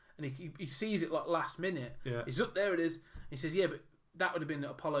finger and he sees it like last minute. He's up, there it is. He says, yeah, but that would have been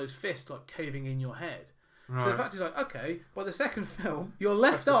Apollo's fist like caving in your head. Right. So the fact is like, okay, by the second film, your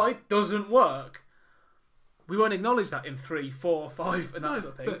left eye doesn't work. We won't acknowledge that in 3, 4, 5 and that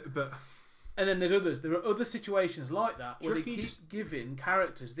sort of thing. But and then there's others. There are other situations like that where they keep giving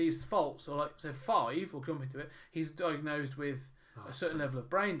characters these faults. Or like, so 5, we'll come into it, he's diagnosed with a certain level of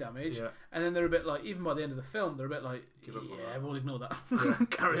brain damage. And then they're a bit like, even by the end of the film, they're a bit like, we'll ignore that.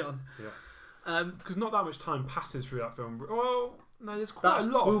 Carry on. Because not that much time passes through that film. Well... No, there's quite a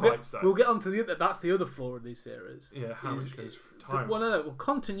lot of fights though. We'll get on to that's the other flaw of these series. Yeah, how much goes time? Well,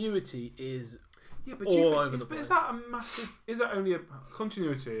 continuity is but all over the place. But is that a massive... Is that only a...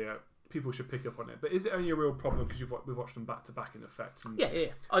 Continuity, people should pick up on it. But is it only a real problem because we've watched them back to back in effect? Yeah.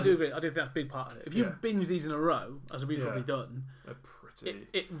 I do agree. I do think that's a big part of it. If you binge these in a row, as we've probably done... They're pretty...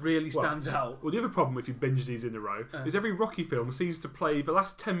 It really stands out. Well, the other problem if you binge these in a row is every Rocky film seems to play the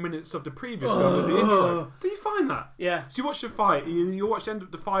last 10 minutes of the previous film as the intro. Do you find that? Yeah. So you watch the fight, you watch the end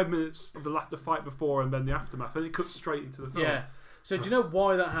of the 5 minutes of the fight before and then the aftermath, and it cuts straight into the film. Yeah. So do you know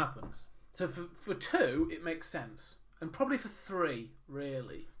why that happens? So for 2, it makes sense. And probably for 3,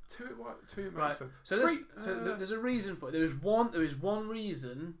 really. 2 it makes sense. So there's a reason for it. There is one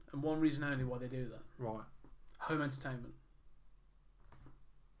reason, and one reason only why they do that. Right. Home entertainment.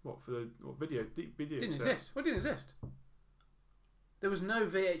 What for the video? Video Didn't sets? exist. Well, it didn't exist. There was no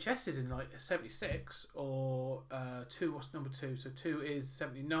VHSs in like 76 or 2. What's number 2? So 2 is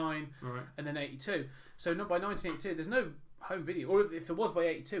 79, Right. and then 82. So not by 1982, there's no home video, or if there was by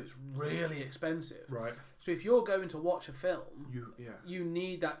 82, it's really expensive. Right. So if you're going to watch a film, you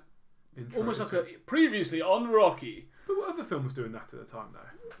need that almost like a previously on Rocky. But what other films doing that at the time though?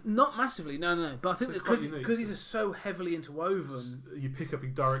 Not massively, no. But I think So it's quite unique. because these are so heavily interwoven. You pick up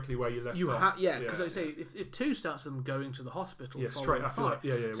directly where you left You off. because like I say, if 2 starts with them going to the hospital, straight after fight. that.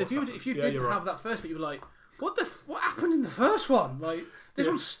 Yeah. So if you Yeah, didn't you're have that first bit, you were like, what happened in the first one? Like this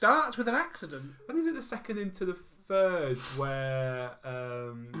one starts with an accident. And is it the second into the third where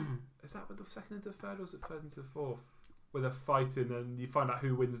is that the second into the third, or is it third into the fourth? Where they're fighting and you find out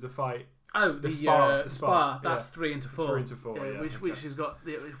who wins the fight. Oh, the Spa. That's 3 into 4. 3 into 4, which has got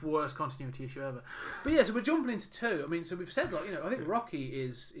the worst continuity issue ever. But yeah, so we're jumping into 2. I mean, so we've said I think Rocky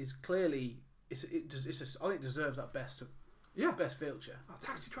is clearly I think it deserves that best feature. Oh,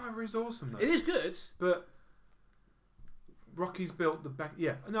 Taxi Driver is awesome though. It is good, but Rocky's built the best.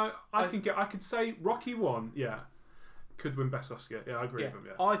 Yeah, no, I could say Rocky 1. Yeah, could win Best Oscar. Yeah, I agree with him.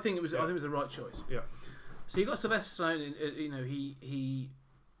 Yeah, I think it was the right choice. Yeah. So you got Sylvester Stallone. He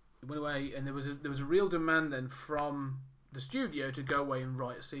went away, and there was a real demand then from the studio to go away and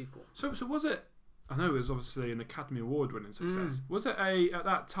write a sequel. So was it? I know it was obviously an Academy Award winning success. Was it at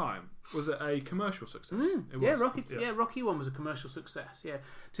that time? Was it a commercial success? It was. Rocky 1 was a commercial success. Yeah,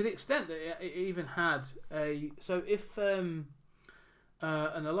 to the extent that it even had a. So if in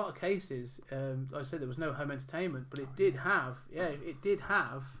a lot of cases, like I said, there was no home entertainment, but it did have. Yeah, it did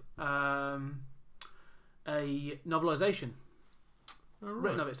have a novelisation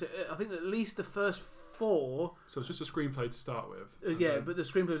written of it. So I think that at least the first 4. So it's just a screenplay to start with. But the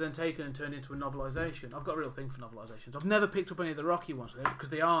screenplay was then taken and turned into a novelisation. I've got a real thing for novelisations. I've never picked up any of the Rocky ones because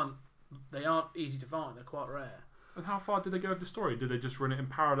they aren't easy to find. They're quite rare. And how far did they go with the story? Did they just run it in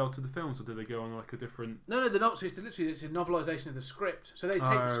parallel to the films, or did they go on like a different? No, they're not. So it's a novelisation of the script. So they take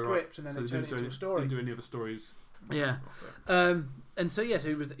the script and then they turn it into a story. Didn't do any other stories. Yeah, and so so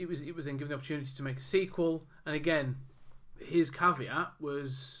it was then given the opportunity to make a sequel. And again, his caveat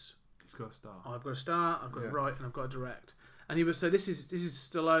was, he's got to start. I've got to start. I've got to write, and I've got to direct. And he was this is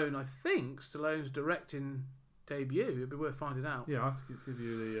Stallone. I think Stallone's directing debut. It'd be worth finding out. Yeah, I have to give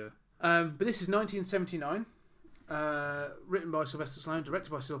you the. But this is 1979. Written by Sylvester Stallone,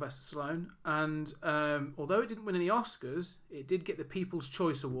 directed by Sylvester Stallone, and although it didn't win any Oscars, it did get the People's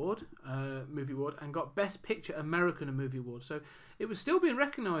Choice Award, movie award, and got Best Picture American Movie Award. So it was still being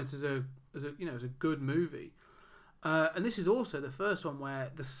recognised as a good movie. And this is also the first one where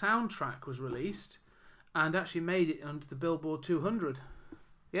the soundtrack was released and actually made it under the Billboard 200.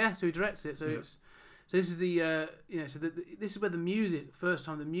 Yeah, so he directed it. So it's. So this is this is where the first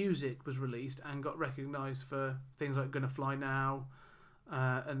time the music was released and got recognised for things like "Gonna Fly Now"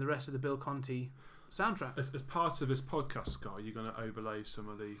 and the rest of the Bill Conti soundtrack. As part of this podcast, Scott, you're going to overlay some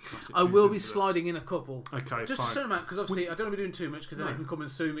of the classic. I will be sliding in a couple. Okay, just fine. a certain amount, because obviously I don't want to be doing too much because then they can come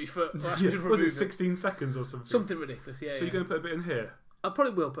and sue me for. Was it 16 seconds or something? Something ridiculous. Yeah. So you're going to put a bit in here. I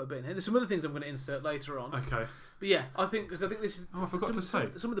probably will put a bit in here. There's some other things I'm going to insert later on. Okay. But yeah, I think this is. Oh, I forgot to say.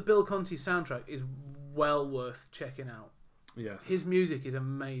 Some of the Bill Conti soundtrack is well worth checking out. Yes. His music is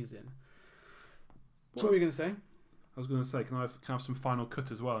amazing. So what were you going to say? I was going to say, can I have some final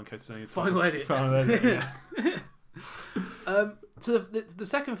cut as well in case there's any final edit? Final edit. Yeah. So the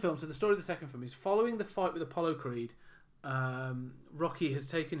second film. So the story of the second film is following the fight with Apollo Creed. Rocky has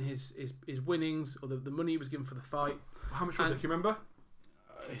taken his winnings, or the money he was given for the fight. How much was it? Can you remember?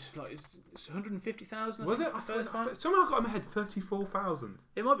 It's 150,000. Was it? Somehow I got in my head 34,000.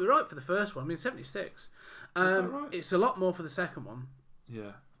 It might be right for the first one. I mean, 76. Is that right? It's a lot more for the second one.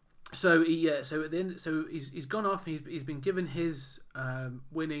 Yeah. So so at the end, he's gone off. And he's been given his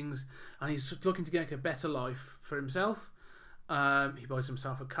winnings, and he's looking to get a better life for himself. He buys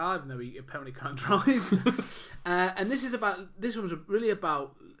himself a car, even though he apparently can't drive. And this one's really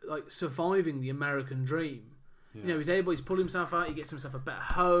about like surviving the American dream. Yeah. He's pulled himself out. He gets himself a better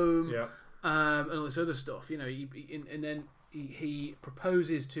home, and all this other stuff. And then he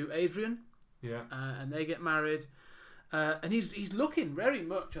proposes to Adrian, and they get married. And he's looking very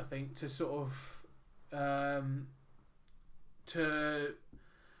much, I think, to sort of to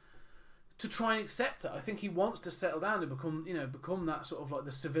try and accept it. I think he wants to settle down and become that sort of like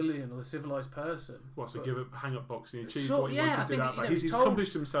the civilian or the civilised person. Give up, hang up boxing, achieve what he wanted to do. He's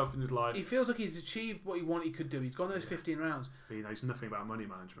accomplished himself in his life. He feels like he's achieved what he could do. He's gone those 15 rounds. But he knows nothing about money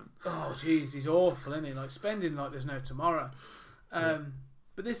management. Oh, jeez, he's awful, isn't he? Like spending like there's no tomorrow.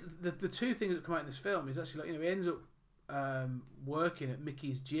 But the two things that come out in this film is actually like he ends up working at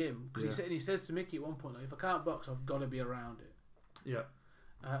Mickey's gym because he says to Mickey at one point, like, if I can't box, I've got to be around it. Yeah.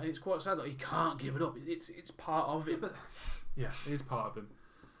 And it's quite sad that he can't give it up. It's part of it. But yeah, it is part of him.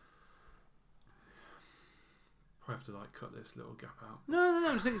 I have to cut this little gap out.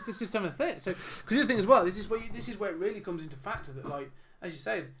 No. It's the system of thing. So, because the other thing as well, this is where it really comes into factor that, like, as you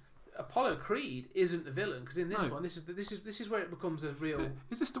said, Apollo Creed isn't the villain because in this one, this is where it becomes a real.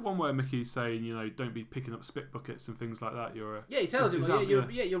 Is this the one where Mickey's saying, don't be picking up spit buckets and things like that? He tells him,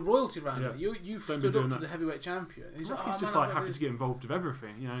 you're royalty around it. You've stood up to the heavyweight champion. And he's Rocky's just happy to get involved with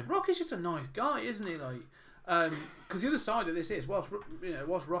everything, Rocky's just a nice guy, isn't he? Like. Because the other side of this is whilst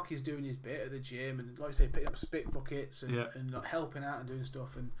Rocky's doing his bit at the gym and, like I say, picking up spit buckets and like helping out and doing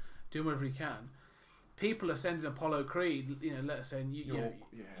stuff and doing whatever he can, people are sending Apollo Creed, letters saying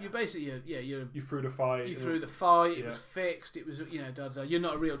you basically you threw the fight. You threw the fight. It was fixed. It was you're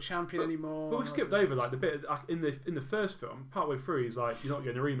not a real champion anymore. But we skipped over the bit in the first film. Partway through, he's like, "You're not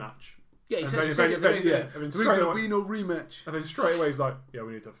getting a rematch." Yeah, he says it. There's going to be no rematch. And then straight away he's like, "Yeah,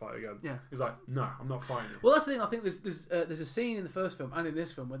 we need to fight again." Yeah. He's like, "No, I'm not fighting." Well, that's the thing. I think there's a scene in the first film and in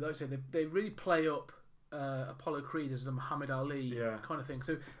this film where, like I say, they really play up Apollo Creed as the Muhammad Ali kind of thing.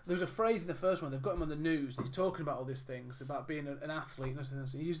 So there was a phrase in the first one. They've got him on the news. And he's talking about all these things about being an athlete. And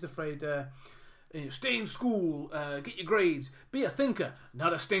he used the phrase. Stay in school, get your grades, be a thinker,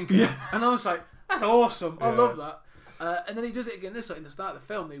 not a stinker. Yeah. And I was like, that's awesome. I love that. And then he does it again this way. In the start of the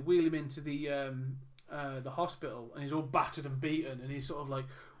film, they wheel him into the hospital, and he's all battered and beaten, and he's sort of like,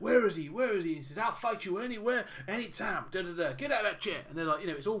 "Where is he? Where is he?" And he says, "I'll fight you anywhere, anytime. Da da da. Get out of that chair." And they're like,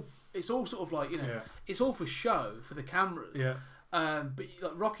 it's all sort of like, it's all for show for the cameras. Yeah. But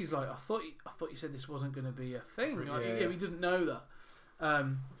like, Rocky's like, I thought you said this wasn't going to be a thing. Like, he doesn't know that.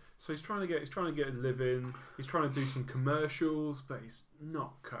 So he's trying to get a living. He's trying to do some commercials, but he's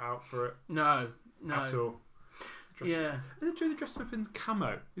not cut out for it. No. At all. Is he dressed up in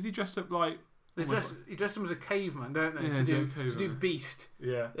camo? Is he dressed up like? He dressed him as a caveman, don't they? Yeah, to do Beast.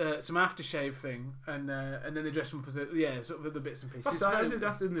 Yeah. Some aftershave thing, and then they dressed him up as sort of the bits and pieces.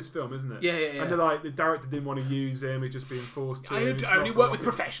 That's in this film, isn't it? Yeah. And they're like, the director didn't want to use him. He's just being forced to. I only work with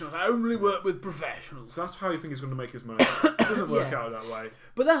professionals. I only work with professionals. So that's how you think he's going to make his money. It doesn't work out that way.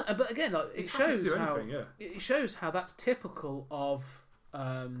 But again, like, it shows how that's typical of.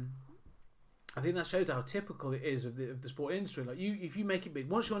 I think that shows how typical it is of the sport industry. Like if you make it big,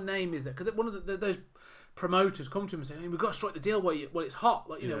 once your name is there, because one of those promoters come to him and say, "We've got to strike the deal while it's hot.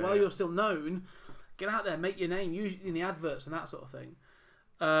 Like while you're still known, get out there, make your name, use in the adverts and that sort of thing."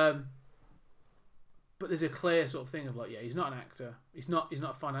 But there's a clear sort of thing of like, he's not an actor. He's not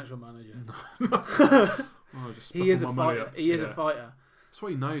a financial manager. He is a fighter. He is a fighter. That's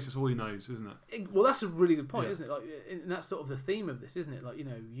what he knows. That's all he knows, isn't it? Well, that's a really good point, isn't it? Like, and that's sort of the theme of this, isn't it? Like,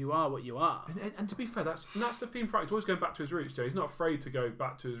 you are what you are. And to be fair, that's the theme for him. He's always going back to his roots. Joe. He's not afraid to go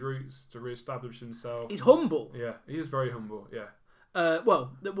back to his roots to re-establish himself. He's humble. Yeah, he is very humble. Yeah.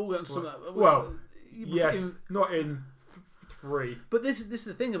 Well, we'll get into some of that. Well, yes, not in 3. But this is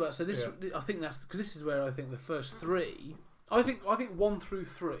the thing about. So this, I think that's because this is where I think the first 3. I think 1 through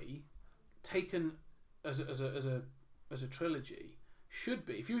 3, taken as a trilogy. Should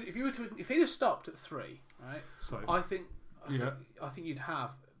be if he'd have stopped at 3, right? So I think you'd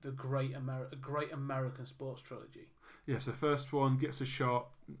have the great American sports trilogy. Yes, the first one gets a shot.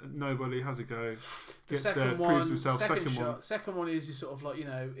 Nobody has a go. Gets the there, proves himself. Second one is sort of like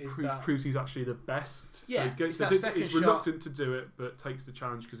proves he's actually the best. Yeah, so he's reluctant to do it, but takes the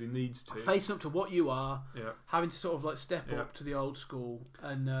challenge because he needs to. Facing up to what you are, having to sort of like step up to the old school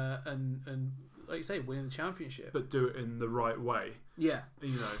and like you say, winning the championship, but do it in the right way. Yeah,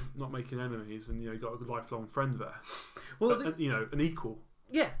 not making enemies, and you got a lifelong friend there. Well, an equal.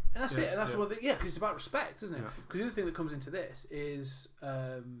 Yeah, and that's it. And that's what. Because it's about respect, isn't it? Because the other thing that comes into this is,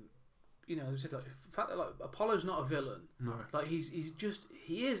 as I said, like the fact that like Apollo's not a villain. No, like he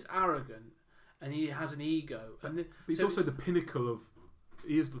is arrogant, and he has an ego, but he's also the pinnacle of.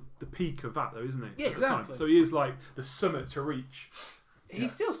 He is the peak of that, though, isn't he? Yeah, exactly. So he is like the summit to reach. He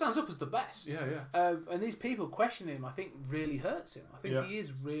still stands up as the best. Yeah. And these people questioning him, I think, really hurts him. I think he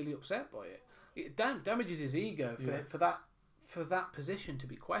is really upset by it. It damages his ego for that position to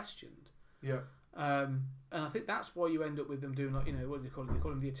be questioned. Yeah. And I think that's why you end up with them doing like what do they call it? They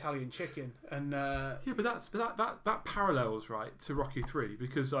call him the Italian chicken. And but that parallels right to Rocky 3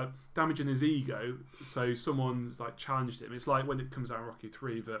 because like damaging his ego. So someone's like challenged him. It's like when it comes out in Rocky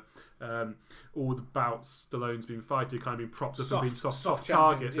 3 that all the bouts Stallone's been fighting kind of been propped up and been soft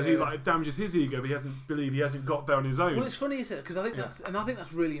targets, and he's like it damages his ego. But he hasn't got there on his own. Well, it's funny, isn't it? Because I think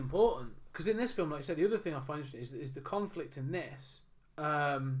that's really important. Because in this film, like I said, the other thing I find interesting is the conflict in this.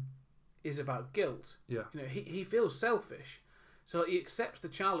 is about guilt. Yeah. You know, he feels selfish, so he accepts the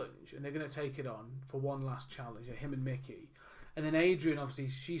challenge, and they're going to take it on for one last challenge. Him and Mickey, and then Adrian, obviously,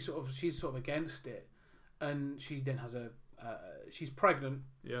 she's sort of against it, and she then has she's pregnant.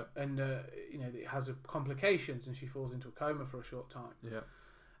 Yeah. And it has complications, and she falls into a coma for a short time. Yeah.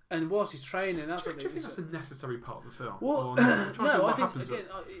 And whilst he's training, that's do you think that's a necessary part of the film? Well, no, I think again,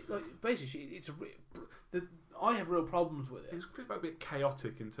 basically, I have real problems with it. It's a bit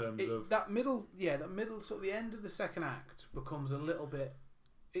chaotic in terms of that middle sort of the end of the second act becomes a little bit.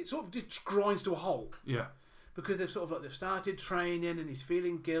 It sort of just grinds to a halt. Yeah. Because they've started training, and he's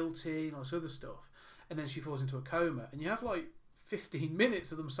feeling guilty and all this other stuff, and then she falls into a coma, and you have like 15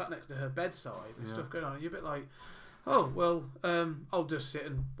 minutes of them sat next to her bedside and stuff going on, and you're a bit like, oh well, I'll just sit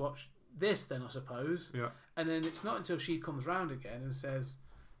and watch this then, I suppose. Yeah. And then it's not until she comes round again and says,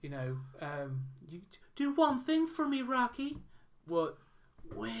 you do one thing for me, Rocky. What?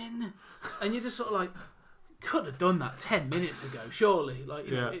 When? And you're just sort of like, could have done that 10 minutes ago, surely. Like,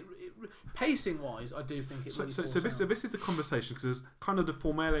 pacing wise, I do think it. So this is the conversation, because there's kind of the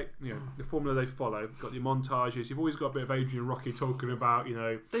formula, the formula they follow. You've got your montages. You've always got a bit of Adrian and Rocky talking about,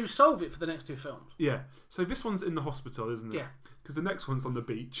 They solve it for the next two films. Yeah. So this one's in the hospital, isn't it? Yeah. Because the next one's on the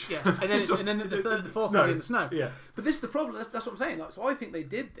beach. Yeah. And then the fourth one's in the snow. Yeah. But this is the problem. That's what I'm saying. Like, so I think they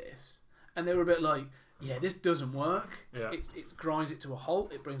did this, and they were a bit like, yeah, this doesn't work. Yeah. It grinds it to a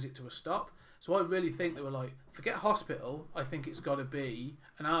halt. It brings it to a stop. So I really think they were like, forget hospital. I think it's got to be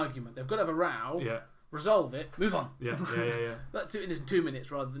an argument. They've got to have a row. Yeah. Resolve it. Move on. Yeah. Let's do it in 2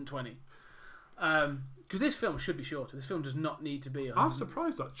 minutes rather than 20. Because this film should be shorter. This film does not need to be. I'm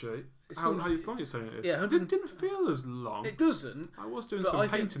surprised actually. How long you're saying it is. Yeah, it didn't feel as long. It doesn't. I was doing some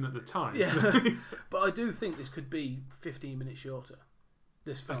painting at the time. Yeah. But I do think this could be 15 minutes shorter.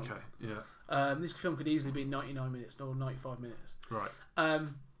 This film. Okay. Yeah. This film could easily be 99 minutes or 95 minutes. Right.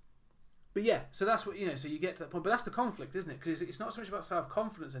 But yeah, so that's what so you get to that point. But that's the conflict, isn't it? Because it's not so much about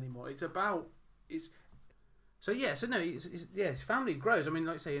self-confidence anymore. It's about his family grows. I mean,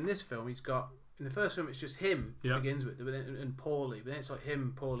 like I say, in this film, in the first film, it's just him to begins with, and Paulie. But then it's like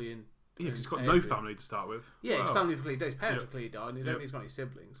him, Paulie, and because he's got no family to start with. Yeah, his family clearly died. His parents clearly died, and he don't think he's got any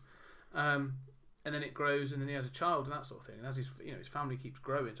siblings. And then it grows, and then he has a child and that sort of thing. And as his family keeps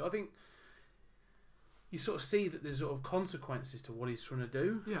growing, so I think you sort of see that there's sort of consequences to what he's trying to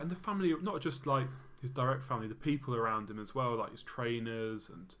do. Yeah, and the family, not just like his direct family, the people around him as well, like his trainers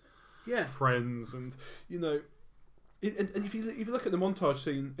and friends, and and if you look at the montage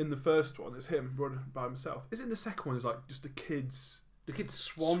scene in the first one, it's him running by himself. Is it in the second one? It's like just the kids. The kids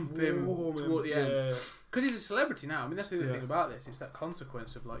swamp him toward the end because he's a celebrity now. I mean, that's the other thing about this. It's that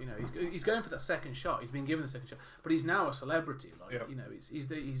consequence of he's going for that second shot. He's been given the second shot, but he's now a celebrity.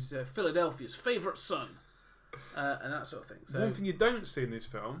 He's Philadelphia's favourite son, and that sort of thing. So one thing you don't see in this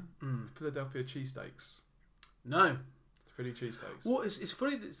film: Philadelphia cheesesteaks. No, Philly cheesesteaks. Well, it's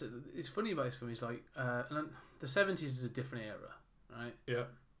funny. It's funny about this film. He's like, the 70s is a different era, right? Yeah,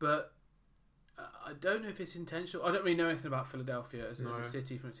 but. I don't know if it's intentional. I don't really know anything about Philadelphia as a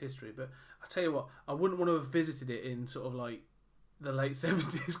city from its history, but I tell you what, I wouldn't want to have visited it in sort of like the late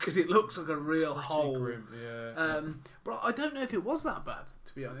 70s because it looks like a real hole. Grim, yeah. But I don't know if it was that bad,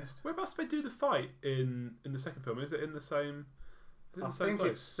 to be honest. Whereabouts do they do the fight in the second film? Is it in the same? I think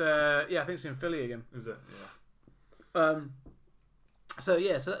place? I think it's in Philly again. Is it? Yeah. So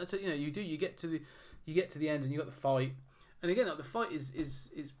you get to the end and you got the fight. And again, the fight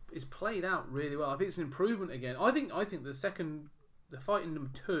is played out really well. I think it's an improvement again. I think the fight in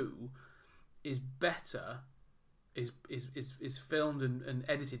number 2 is better, is filmed and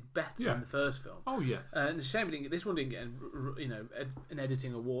edited better than the first film. Oh yeah. And it's a shame this one didn't get an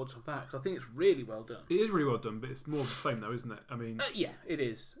editing award or something like that, because I think it's really well done. It is really well done, but it's more of the same though, isn't it? I mean, yeah, it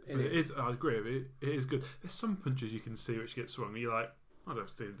is. It is. I agree with it. It is good. There's some punches you can see which get swung. You're like, I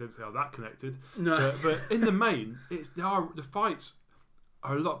didn't see how that connected. No, but in the main, the fights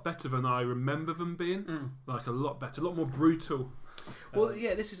are a lot better than I remember them being. Like a lot better, a lot more brutal. Well,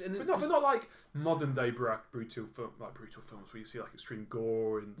 this is, but not like modern day brutal films where you see like extreme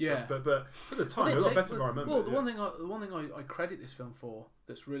gore and stuff. But at the time, a lot better than I remember. Well, the one thing I credit this film for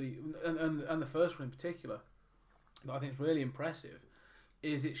that's really and the first one in particular that I think is really impressive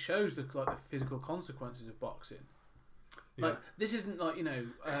is it shows the physical consequences of boxing. Like this isn't like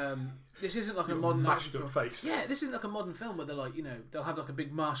this isn't like a modern mashed up face. Yeah, this isn't like a modern film where they're like they'll have like a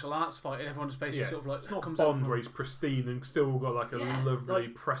big martial arts fight and everyone just basically sort of like it's not comes Bond out where he's pristine and still got like a lovely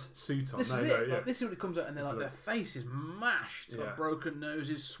pressed suit on. This is it. This is when it comes out and they're like their face is mashed, like broken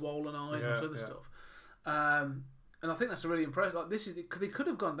noses, swollen eyes, and other stuff. And I think that's a really impressive. Like this is because they could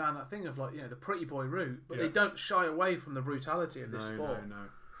have gone down that thing of like the pretty boy route, but they don't shy away from the brutality of this sport. No.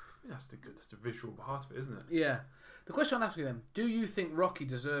 That's the visual part of it, isn't it? Yeah. The question I'm asking them: do you think Rocky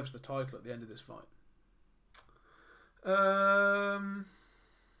deserves the title at the end of this fight?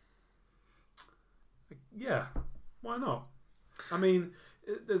 Yeah. Why not? I mean,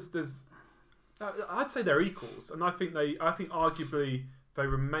 there's. I'd say they're equals, and I think arguably they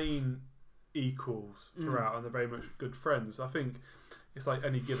remain equals throughout, and they're very much good friends. I think it's like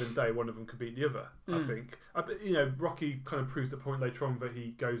any given day, one of them could beat the other. I think, Rocky kind of proves the point later on that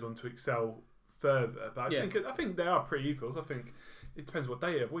he goes on to excel further. But I think they are pretty equals. I think it depends what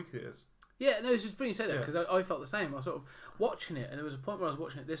day of week it is. Yeah, no, it's just funny you say that because I felt the same. I was sort of watching it, and there was a point where I was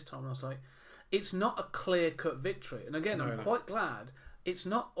watching it this time, and I was like, it's not a clear-cut victory. And again, I'm quite glad it's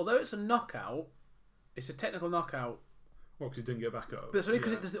not. Although it's a knockout, it's a technical knockout. Well, because he didn't get back up. But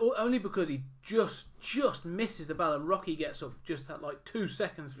only because he just misses the ball, and Rocky gets up just that 2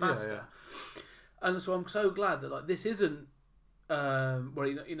 seconds faster. Yeah. And so I'm so glad that this isn't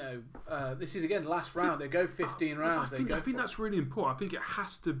where this is again last round. They go 15 rounds. I think that's really important. I think it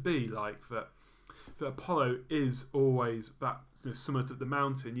has to be like that. That Apollo is always that summit at the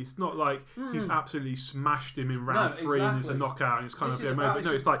mountain. It's not like he's absolutely smashed him in round 3 and it's a knockout and it's kind of game over.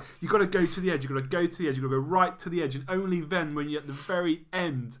 No, it's like you got to go to the edge. You got to go to the edge. You got to go right to the edge, and only then, when you're at the very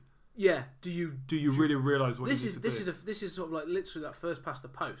end, do you really realise what you need to do. This is sort of like literally that first past the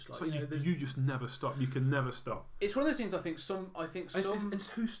post. You just never stop. You can never stop. It's one of those things. I think some. It's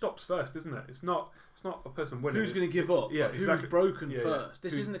who stops first, isn't it? It's not a person winning. Who's going to give up? Yeah, exactly. Who's broken first?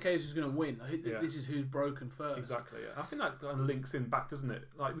 This isn't the case. Who's going to win? This is who's broken first. Exactly. Yeah. I think that kind of links in back, doesn't it?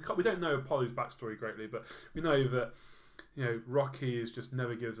 Like we don't know Apollo's backstory greatly, but we know that. Rocky is just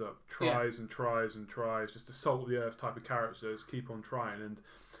never gives up. Tries and tries and tries. Just a salt of the earth type of characters. Keep on trying and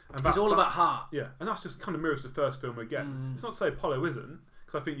it's all about heart. Yeah, and that's just kind of mirrors the first film again. It's not to say Apollo isn't,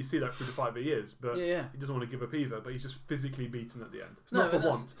 because I think you see that through the fight that he is, but he doesn't want to give up either, but he's just physically beaten at the end. It's not for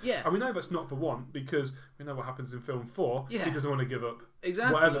want. Yeah. And we know that's not for want, because we know what happens in film 4. Yeah. He doesn't want to give up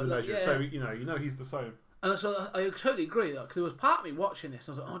whatever the measure. So, he's the same. And so I totally agree, because there was part of me watching this,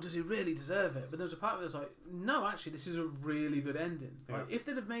 and I was like, oh, does he really deserve it? But there was a part of me that was like, no, actually, this is a really good ending. Yeah. Like, if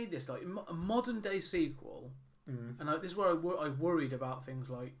they'd have made this like a modern-day sequel... And this is where I worried about things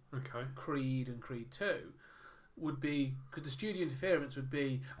like Creed and Creed 2 would be, because the studio interference would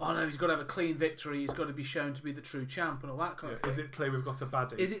be, oh no, he's got to have a clean victory, he's got to be shown to be the true champ and all that kind of thing. Is it clear we've got a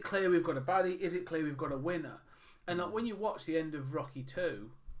baddie? Is it clear we've got a baddie? Is it clear we've got a winner? And when you watch the end of Rocky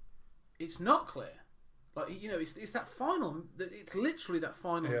 2, it's not clear. It's that final. It's literally that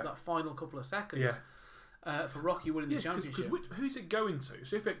final couple of seconds. Yeah. For Rocky winning the championship. Because who's it going to?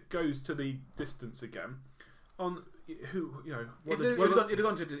 So if it goes to the distance again. On who it'd have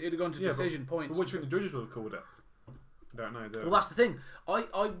gone to decision points. But what do you think the judges would have called it? I don't know. Well, that's the thing.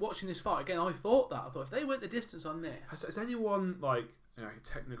 I watching this fight again. I thought if they went the distance on this, has anyone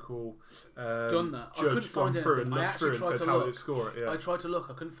technical done that? Judge I couldn't find through and looked through and said how they score it. Yeah. I tried to look.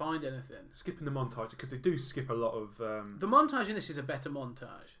 I couldn't find anything. Skipping the montage, because they do skip a lot of. The montage in this is a better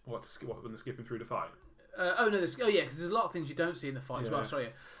montage. What when they're skipping through the fight? Because there's a lot of things you don't see in the fight as well. Sorry,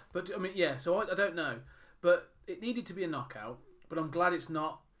 but I mean, so I don't know. But it needed to be a knockout. But I'm glad it's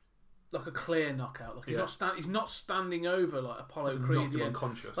not like a clear knockout. Like he's not standing over like Apollo Creed.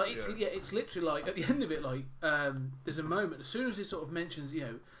 Unconscious. Like it's literally like at the end of it, like there's a moment as soon as it sort of mentions,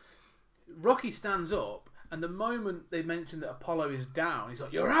 Rocky stands up, and the moment they mention that Apollo is down, he's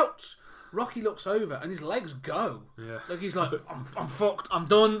like, "You're out." Rocky looks over and his legs go. Yeah. Like he's like, I'm fucked. I'm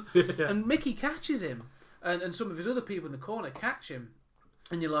done. Yeah. And Mickey catches him, and some of his other people in the corner catch him,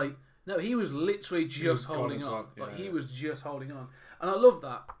 and you're like. No, he was literally just holding on. He was just holding on, and I love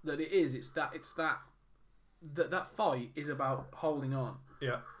that it is. It's that fight is about holding on.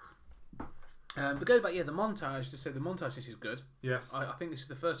 Yeah. But going back, the montage. To say the montage, this is good. Yes. I think this is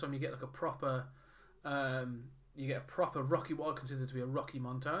the first time you get like a proper, Rocky. What I consider to be a Rocky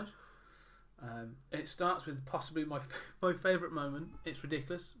montage. And it starts with possibly my favourite moment. It's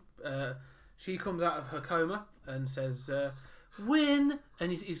ridiculous. She comes out of her coma and says. Win,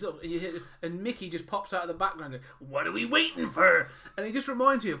 and and Mickey just pops out of the background. What are we waiting for? And he just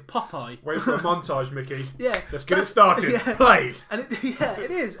reminds me of Popeye. Wait for a montage, Mickey. Yeah, let's get it started. Yeah. Play. And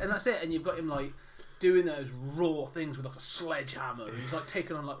it is, and that's it. And you've got him like doing those raw things with like a sledgehammer. And he's like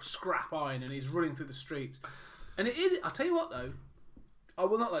taking on like scrap iron, and he's running through the streets. And it is. I'll tell you what though, I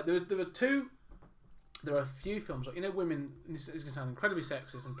will not like. There were two. There are a few films, like, women, and this is going to sound incredibly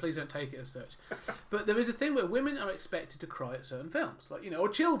sexist, and please don't take it as such, but there is a thing where women are expected to cry at certain films, like, or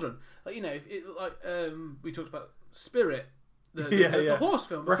children. Like, we talked about Spirit, the horse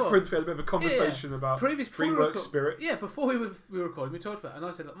film before. Reference, we had a bit of a conversation about DreamWorks Spirit. Yeah, before we were recording, we talked about it, and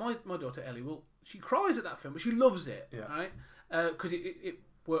I said, like, my daughter Ellie, she cries at that film, but she loves it, right? Because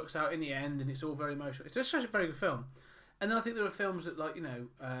works out in the end, and it's all very emotional. It's just a very good film. And then I think there are films that, like,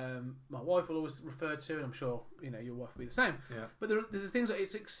 my wife will always refer to, and I'm sure your wife will be the same. Yeah. But there's things like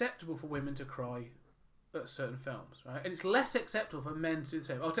it's acceptable for women to cry at certain films, right? And it's less acceptable for men to do the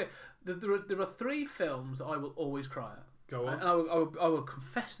same. I'll tell you, there are 3 films that I will always cry at. Go on. And I will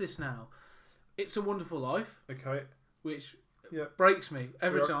confess this now. It's a Wonderful Life. Okay. Which Yep. breaks me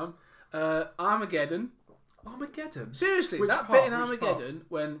every time. Armageddon. Armageddon? Seriously, Which that part? bit in Which Armageddon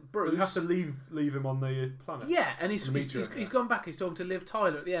when Bruce... You have to leave him on the planet. Yeah, and he's meteor, gone back. He's talking to Liv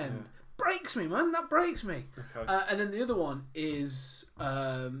Tyler at the end. Yeah. Breaks me, man. That breaks me. Okay. And then the other one is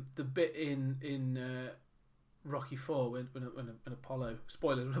the bit in Rocky IV when Apollo...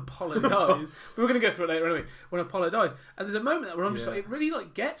 Spoilers, when Apollo dies. But we're going to go through it later anyway. When Apollo dies. And there's a moment there where I'm just like... It really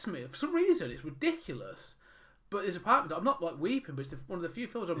gets me. For some reason, it's ridiculous. But there's a part of it, I'm not like weeping, but it's one of the few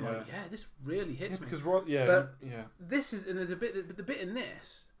films I'm like, this really hits me. Because this is, and there's the bit in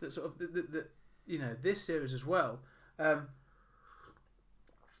this that sort of this series as well.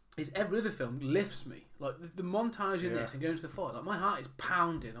 Is every other film lifts me, like the montage in this and going to the fight. Like my heart is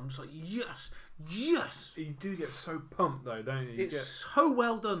pounding. I'm just like, yes. You do get so pumped though, don't you? It's so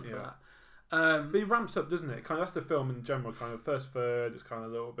well done for that. But it ramps up, doesn't it? Kind of, that's the film in general. Kind of first third, it's kind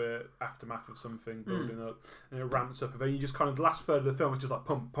of a little bit aftermath of something building up, and it ramps up. And then you just kind of the last third of the film is just like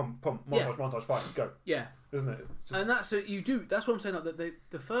pump, montage, fight, go. Yeah, isn't it? And that's so you do. That's what I'm saying. Like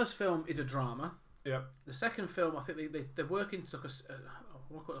the first film is a drama. Yeah. The second film, I think they're working to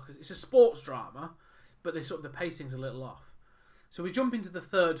it's a sports drama, but they sort of the pacing's a little off. So we jump into the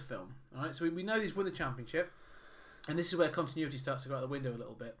third film. All right. So we know he's won the championship, and this is where continuity starts to go out the window a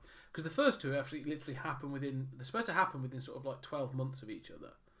little bit. Because the first two actually literally happen they're supposed to happen within sort of like 12 months of each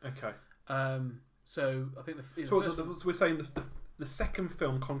other. Okay. So I think we're saying the second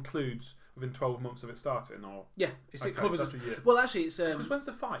film concludes within 12 months of it starting, or it covers. So that's a year. Well, actually, it's because when's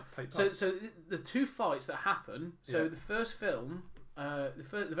the fight take place? So the two fights that happen. So the first film, the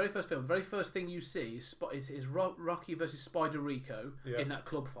very first film, the very first thing you see is Rocky versus Spider Rico in that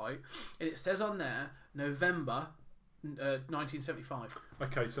club fight, and it says on there November 1975.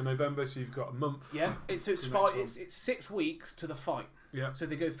 Okay, so November, so you've got a month. Yeah, it's 6 weeks to the fight. Yeah. So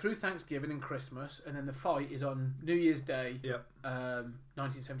they go through Thanksgiving and Christmas, and then the fight is on New Year's Day. Yeah.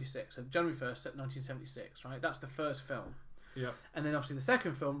 1976. So January 1st, 1976. Right. That's the first film. Yeah. And then obviously the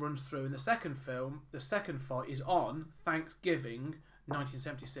second film runs through, and the second fight is on Thanksgiving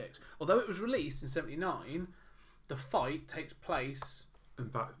 1976. Although it was released in 79, the fight takes place.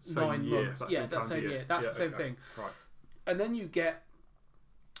 In that same 9 year. months. That same year. That's the same thing. Right. And then you get...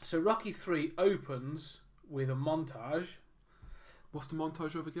 So Rocky 3 opens with a montage. What's the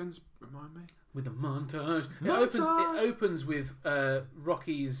montage of again? Just remind me. With a montage. It opens with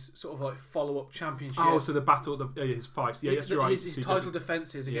Rocky's sort of like follow-up championship. Oh, so the battle, his fights. Yeah, you're right. His title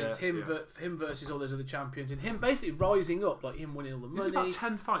defences against him versus all those other champions, and him basically rising up, like him winning all the money. Is it about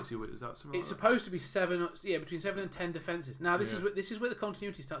 10 fights he wins? Is that something? It's supposed to be 7, between 7 and 10 defences. Now this is where the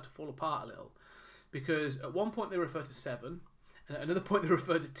continuity starts to fall apart a little, because at one point they refer to 7, and at another point they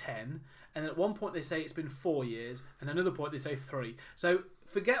refer to 10, and at one point they say it's been 4 years, and at another point they say 3. So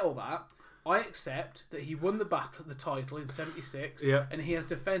forget all that. I accept that he won the title in 76, and he has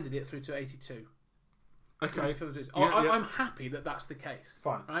defended it through to 82. Okay. I'm happy that that's the case.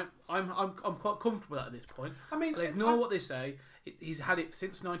 Fine. Right? I'm quite comfortable with that at this point. I mean, I'll ignore what they say. He's had it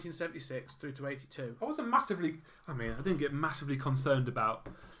since 1976 through to 82. I didn't get massively concerned about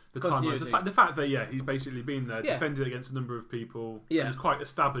the Continuity. timeline. The fact that he's basically been there, defended against a number of people. Yeah. He's quite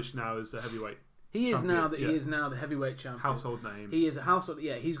established now as a heavyweight. He is now the heavyweight champion. Household name. He is a household.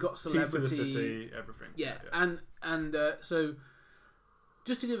 Yeah, he's got celebrity. Keys to the city, everything. Yeah. And so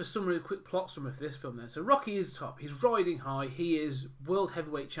just to give a quick plot summary for this film, then. So Rocky is top. He's riding high. He is world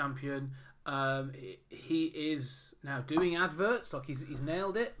heavyweight champion. He is now doing adverts. Like he's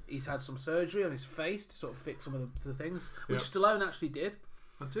nailed it. He's had some surgery on his face to sort of fix some of the things, which Stallone actually did.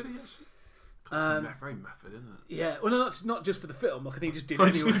 Oh, did he actually? It's very method, isn't it? Yeah, well, no, not just for the film. Like I think he just did it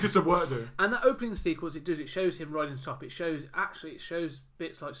anyway. Just needed some work doing. And that opening sequence, it shows him riding the top. It shows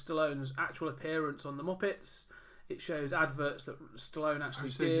bits like Stallone's actual appearance on the Muppets. It shows adverts that Stallone actually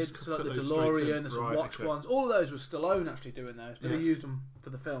did, so like the DeLorean, there's some watch ones. All of those was Stallone actually doing those, but they used them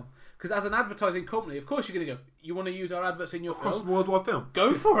for the film. Because as an advertising company, of course you're going to go, you want to use our adverts in your film? Across worldwide film.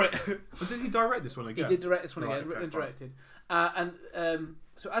 Go for it. Did he direct this one again? He did direct this one again, written and directed.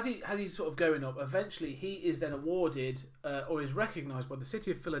 So as he's sort of going up, eventually he is then awarded or is recognised by the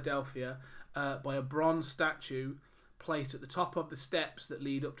city of Philadelphia by a bronze statue placed at the top of the steps that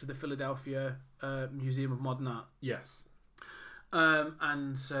lead up to the Philadelphia Museum of Modern Art. Yes.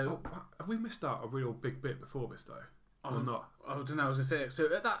 And so... have we missed out a real big bit before this, though? or not? I don't know. I was going to say it.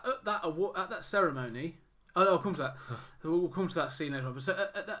 So at that ceremony, I'll come to that. We'll come to that scene later on. But so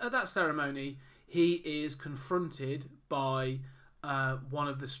at that ceremony, he is confronted by one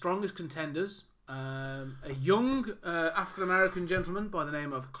of the strongest contenders, a young African American gentleman by the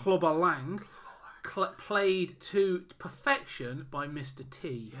name of Clubber Lang, played to perfection by Mr.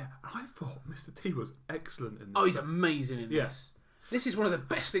 T. Yeah, I thought Mr. T was excellent in this. Oh, he's amazing in this. This is one of the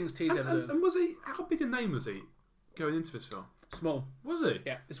best things T's ever done. And was he? How big a name was he going into this film? Small. Was he?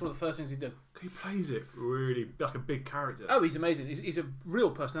 Yeah, it's one of the first things he did. He plays it really like a big character. Oh, he's amazing. He's a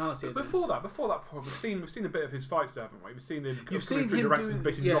real personality. But before that point, we've seen a bit of his fights, haven't we? We've seen him. You've seen through him the ranks doing, and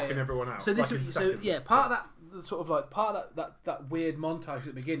basically knocking everyone out. So this, like part of that sort of like part of that weird montage at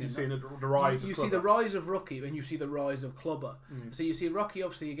the beginning. You've seen the rise. You of see the rise of Rocky, and you see the rise of Clubber. So you see Rocky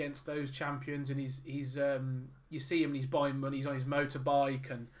obviously against those champions, and he's you see him and he's buying money. He's on his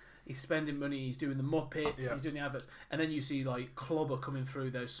motorbike and he's spending money. He's doing the Muppets. He's doing the adverts, and then you see like Clubber coming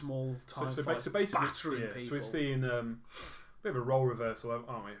through those small time fights, battering people. So we're seeing a bit of a role reversal,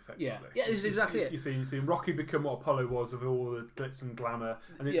 aren't we? Effectively, yeah, this is exactly it. You see Rocky become what Apollo was of all the glitz and glamour,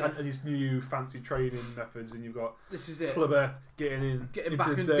 and his new fancy training methods, and you've got Clubber getting back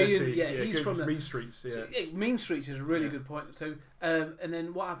into and dirty, being he's from the Mean Streets. Yeah. So, Mean Streets is a really good point. So and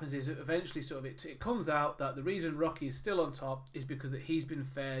then what happens is eventually sort of it comes out that the reason Rocky is still on top is because that he's been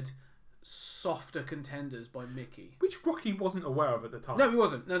fed softer contenders by Mickey, which Rocky wasn't aware of at the time. No, he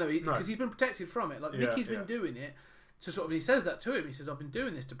wasn't. No, because he's been protected from it. Like Mickey's been doing it. So sort of, he says that to him. He says, "I've been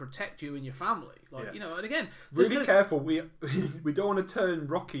doing this to protect you and your family." Like and again, really careful. We don't want to turn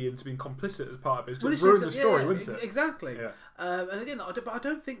Rocky into being complicit as part of it. It's ruin the story, wouldn't it? Exactly. Yeah. And again, I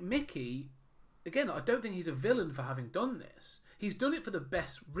don't think Mickey. Again, I don't think he's a villain for having done this. He's done it for the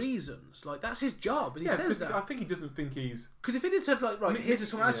best reasons. Like that's his job, and he says that. I think he doesn't think he's because if he had said like, right, here's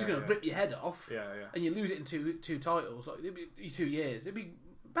someone else who's going to rip your head off, and you lose it in two titles, like it'd be 2 years, it'd be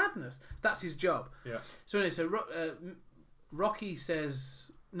madness. That's his job. Yeah. So anyway, Rocky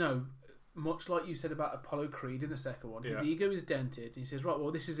says no, much like you said about Apollo Creed in the second one. His ego is dented. He says, right,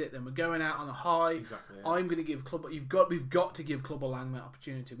 well, this is it. Then we're going out on a high. Exactly. Yeah. I'm going to give we've got to give Clubber Lang that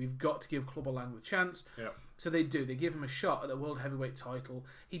opportunity. We've got to give Clubber Lang the chance. Yeah. So they do. They give him a shot at the world heavyweight title.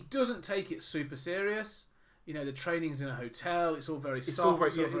 He doesn't take it super serious. You know, the training's in a hotel. It's all very soft. It's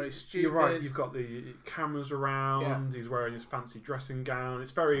all very stupid. You're right. You've got the cameras around. Yeah. He's wearing his fancy dressing gown.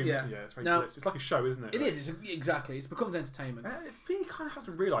 It's very it's very glitz. It's like a show, isn't it? It is. Exactly. It's become entertainment. He kind of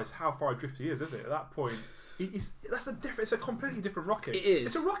hasn't realised how far adrift he is it? At that point, that's the different. It's a completely different Rocky. It is.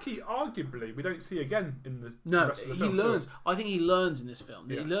 It's a Rocky, arguably, we don't see again in the rest of the film. He learns. I think he learns in this film.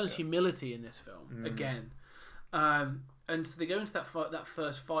 He learns humility in this film again. And so they go into that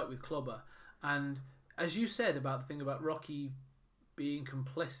first fight with Clubber, and as you said about the thing about Rocky being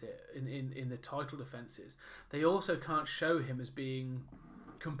complicit in the title defences, they also can't show him as being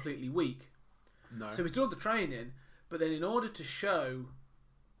completely weak. No. So he's done all the training, but then in order to show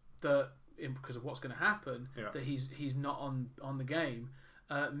that, because of what's going to happen, that he's not on the game,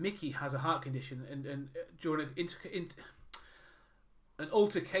 Mickey has a heart condition, and during an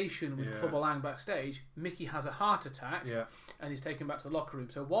altercation with Clubber Lang backstage, Mickey has a heart attack, and he's taken back to the locker room.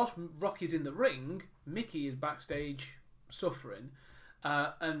 So whilst Rocky's in the ring, Mickey is backstage suffering,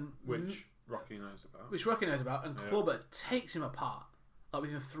 which Rocky knows about. And Clubber takes him apart, like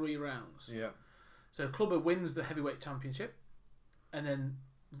within 3 rounds. Yeah. So Clubber wins the heavyweight championship, and then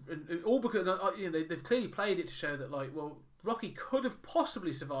all because they've clearly played it to show that Rocky could have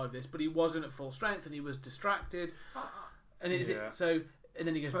possibly survived this, but he wasn't at full strength and he was distracted. And and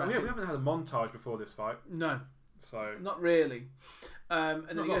then he goes back. We haven't had a montage before this fight. No, so not really. And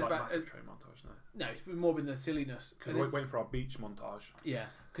then he goes back. Massive train montage, no. No, it's more been the silliness. Because we're waiting for our beach montage. Yeah,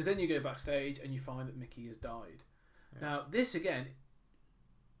 because then you go backstage and you find that Mickey has died. Yeah. Now this again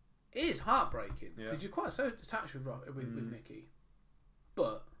is heartbreaking because you're quite so attached with Mickey,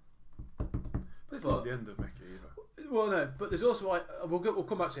 but it's not the end of Mickey either. Well, no, but there's also we'll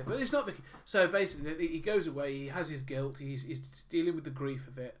come back to it, but it's not Mickey. So basically, he goes away. He has his guilt. He's dealing with the grief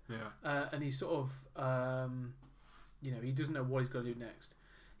of it. Yeah. And he's sort of, he doesn't know what he's going to do next.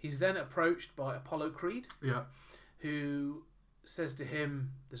 He's then approached by Apollo Creed. Yeah. Who says to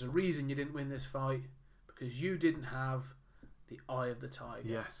him, "There's a reason you didn't win this fight because you didn't have the eye of the tiger."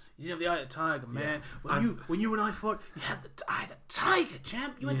 Yes. You didn't have the eye of the tiger, man. Yeah. When you and I fought, you had the eye of the tiger,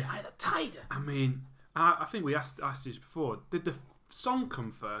 champ. You had the eye of the tiger. I mean, I think we asked you before. Did the song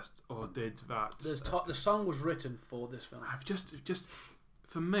come first, or did that? The song was written for this film. I've just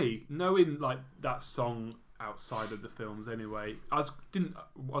for me, knowing like that song outside of the films anyway. I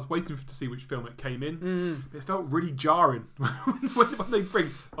was waiting to see which film it came in. It felt really jarring when they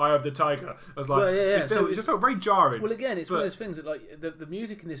bring Eye of the Tiger. I was like, it just felt very jarring. Well, again, it's one of those things that like the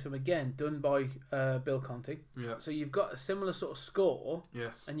music in this film again done by Bill Conti. Yeah. So you've got a similar sort of score.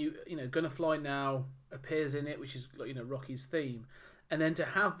 Yes. And you know, Gonna Fly Now appears in it, which is like, you know, Rocky's theme, and then to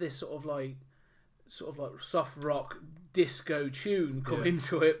have this sort of like soft rock disco tune come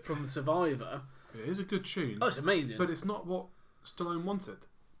into it from Survivor. It is a good tune. Oh, it's amazing. But it's not what Stallone wanted.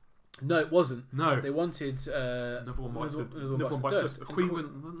 No, it wasn't. No. They wanted Another One Bites Dust. The Queen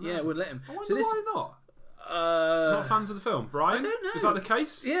wouldn't would let him. I wonder why not. Not fans of the film. Brian? I don't know. Is that the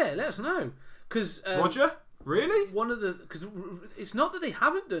case? Yeah, let us know. Because Roger? Really? Because it's not that they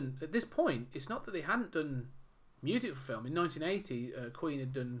haven't done, at this point, it's not that they hadn't done music for film. In 1980, Queen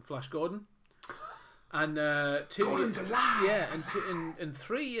had done Flash Gordon. And Gordon's alive. Yeah, and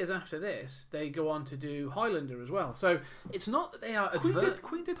 3 years after this, they go on to do Highlander as well. So it's not that they are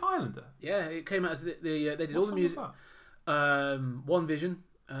Queen did Highlander. Yeah, it came out as they did all the music. One Vision,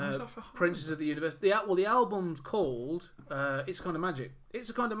 Princess of the Universe. The album's called It's Kind of Magic. It's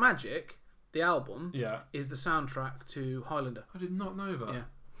a Kind of Magic. The album is the soundtrack to Highlander. I did not know that.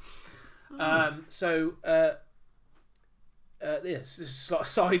 Yeah. Yes, this is like a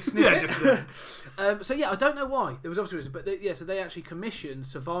side snippet. So I don't know why. There was obviously a reason, but so they actually commissioned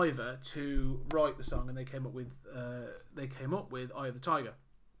Survivor to write the song, and they came up with Eye of the Tiger,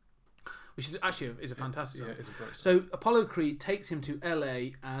 which is actually a fantastic song. It's a great song. So Apollo Creed takes him to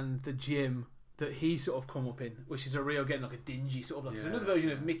LA and the gym that he sort of come up in, which is a real, again, like a dingy sort of like, it's another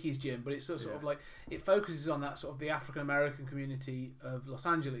version of Mickey's gym, but it's sort of like, it focuses on that sort of the African American community of Los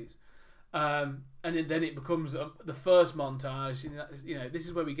Angeles. And then it becomes the first montage. You know, this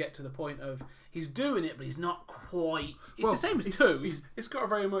is where we get to the point of he's doing it, but he's not quite. It's the same as 2. It's got a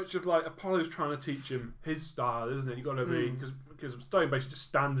very much of like Apollo's trying to teach him his style, isn't it? You got to be because Stone basically just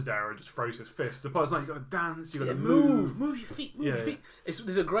stands there and just throws his fists. Apollo's like, you got to dance, you got to move your feet, move your feet.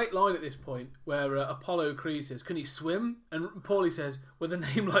 There's a great line at this point where Apollo Creed says, "Can he swim?" And Paulie says, "With a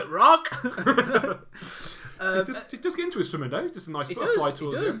name like Rock." Just get into his swimming though. Just a nice butterfly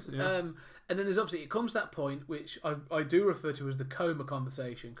towards him. Yeah. And then there's obviously, it comes to that point which I do refer to as the coma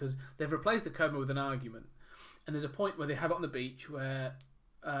conversation, because they've replaced the coma with an argument. And there's a point where they have it on the beach where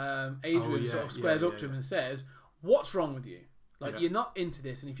Adrian sort of squares up to him and says, "What's wrong with you? Like, you're not into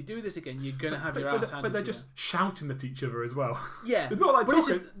this, and if you do this again, you're going to have your ass handed to you." But they're just shouting at each other as well. Yeah. It's not like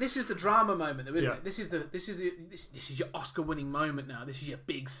talking. This is the drama moment, though, isn't it? This is your Oscar-winning moment now. This is your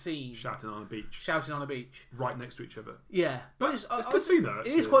big scene. Shouting on a beach. Right next to each other. Yeah. But it's a good scene, though.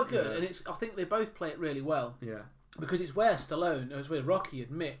 It is quite good, and I think they both play it really well. Yeah. Because it's where Stallone, it's where Rocky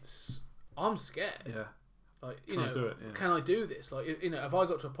admits, "I'm scared." Yeah. Like, Can I do it? Yeah. Can I do this? Like, you know, have I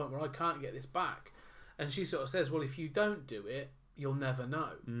got to a point where I can't get this back? And she sort of says, "Well, if you don't do it, you'll never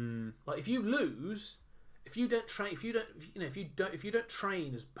know." Like, if you lose, if you don't train, if you don't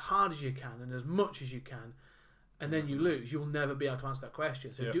train as hard as you can and as much as you can, and then you lose, you'll never be able to answer that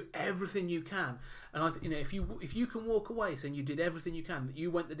question. So do everything you can. And if you can walk away saying you did everything you can, that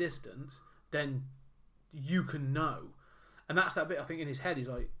you went the distance, then you can know. And that's that bit, I think, in his head. He's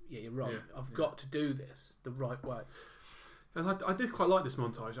like, "Yeah, you're right. I've got to do this the right way." And I did quite like this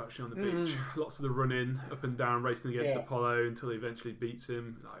montage actually on the beach. Lots of the running up and down, racing against Apollo until he eventually beats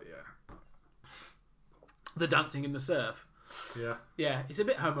him. The dancing in the surf. Yeah, it's a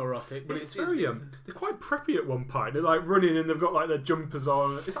bit homoerotic, but it's very they're quite preppy at one point. They're like running and they've got like their jumpers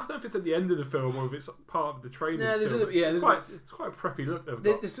on. I don't know if it's at the end of the film or if it's part of the training. It's quite a preppy look they've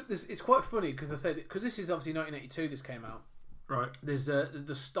got. It's quite funny because this is obviously 1982. This came out. Right. There's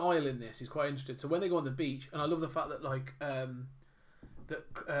the style in this is quite interesting. So when they go on the beach, and I love the fact that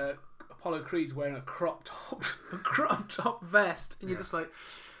Apollo Creed's wearing a crop top vest, and you're just like,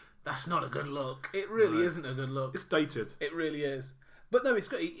 that's not a good look. It really isn't a good look. It's dated. It really is. But no, it's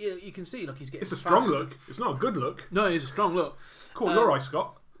good. You can see, like, he's getting. It's a strong look. It's not a good look. No, it's a strong look. Cool, you're right,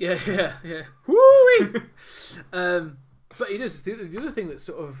 Scott. Yeah. Woo! But he does. The other thing that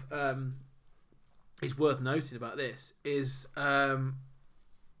sort of is worth noting about this is there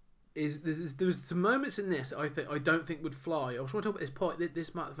was some moments in this that I don't think would fly. I just want to talk about this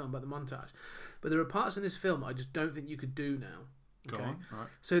part of the film about the montage, but there are parts in this film that I just don't think you could do now. Okay, Go on. Right.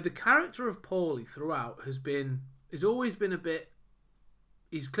 So the character of Paulie throughout has always been a bit.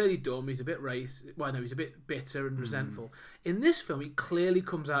 He's clearly dumb. He's a bit racist. Well, no, he's a bit bitter and resentful. In this film, he clearly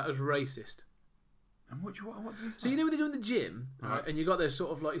comes out as racist. And what does he say? So you know when they go in the gym, right? And you got those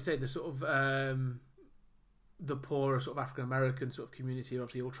sort of, like you say, the sort of the poorer sort of African American sort of community,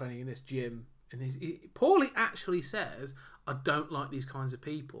 obviously all training in this gym. And Paulie actually says, "I don't like these kinds of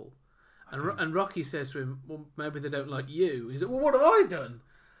people." And Rocky says to him, "Well, maybe they don't like you." He's like, "Well, what have I done?"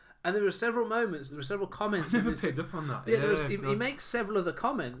 And there were several moments, there were several comments. I never picked up on that. Yeah, he makes several other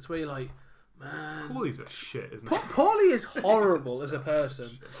comments where you're like, man, Paulie's a shit, isn't he? Paulie is horrible as a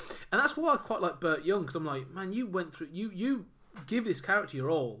person, and that's why I quite like Burt Young, because I'm like, man, you went through, you give this character your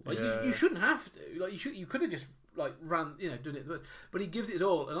all. Like you shouldn't have to. Like you could have just like done it, but he gives it his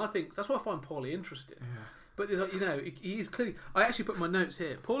all, and I think that's why I find Paulie interesting. Yeah. But he's clearly. I actually put my notes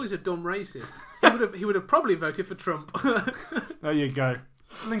here. Paulie's a dumb racist. He would have probably voted for Trump. There you go.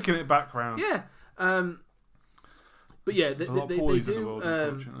 Linking it back round. Yeah. But yeah, they do. In the world,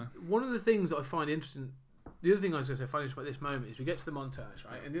 unfortunately. One of the things that I find interesting. The other thing I was going to say, find interesting about this moment is we get to the montage,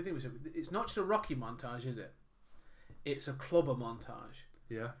 right? And the other thing was, it's not just a Rocky montage, is it? It's a Clubber montage.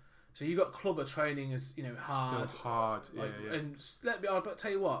 Yeah. So you got Clubber training as hard. Still hard. Like, yeah. And I'll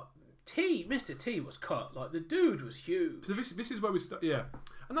tell you what. Mr. T was cut. Like the dude was huge. So this is where we start. Yeah,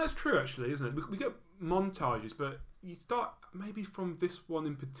 and that's true actually, isn't it? We get montages, but you start maybe from this one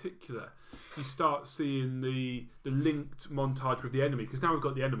in particular. You start seeing the linked montage with the enemy, because now we've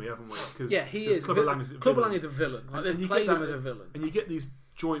got the enemy, haven't we? He is. Clubber Lang is a villain. Like they've played him as a villain, and you get these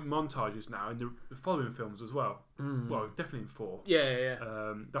joint montages now in the following films as well. Well, definitely in 4.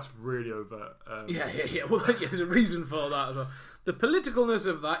 Yeah. That's really overt. Yeah. Well, there's a reason for that as well. The politicalness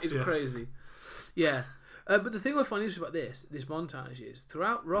of that is crazy. Yeah. But the thing I find interesting about this montage is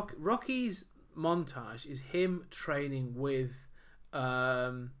throughout Rocky's montage is him training with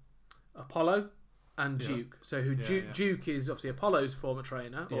Apollo and Duke. So Duke is obviously Apollo's former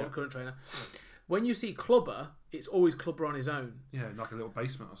trainer or current trainer. When you see Clubber, it's always Clubber on his own. Yeah, like a little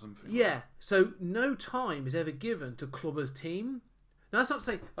basement or something. Yeah, so no time is ever given to Clubber's team. Now, that's not to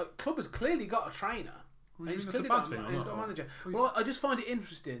say Clubber's clearly got a trainer. Well, and he's that's a clearly bad thing. He's got a manager. Well, I just find it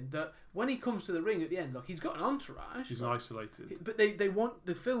interesting that when he comes to the ring at the end, he's got an entourage. He's isolated. But they want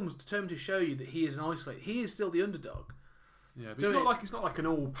the film's determined to show you that he is an isolated. He is still the underdog. Yeah, but it's not like an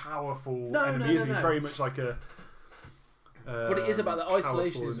all-powerful enemy, is he? He's very much like a... but it is about the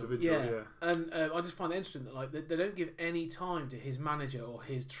isolationism. Yeah. And I just find it interesting that they don't give any time to his manager or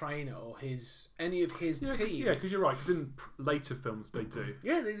his trainer or any of his team. Because you're right. Because in later films they do.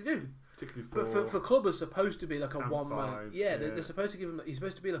 Yeah, they do. Particularly for Clubber's supposed to be like a one man. Yeah, they're supposed to give him. He's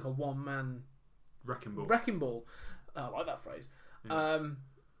supposed to be like a one man wrecking ball. I like that phrase. Yeah.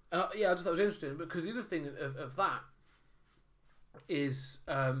 I just thought it was interesting because the other thing of that is.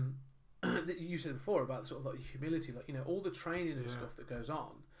 That you said before about sort of like humility, all the training and stuff that goes on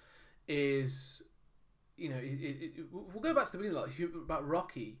is, we'll go back to the beginning, about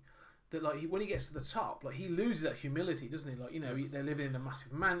Rocky, that when he gets to the top, he loses that humility, doesn't he? They're living in a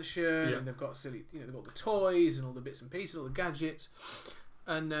massive mansion and they've got silly, they've got the toys and all the bits and pieces, all the gadgets,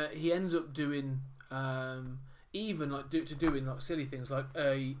 and he ends up doing doing silly things like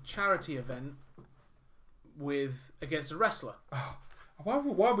a charity event against a wrestler. Oh. Why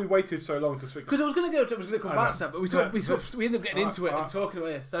have we waited so long to speak? Because I was going to come back to that, but we ended up getting into it and talking about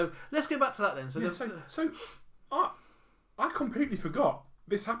this. So let's go back to that then. So I completely forgot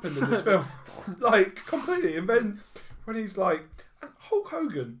this happened in this film, completely. And then when he's like, Hulk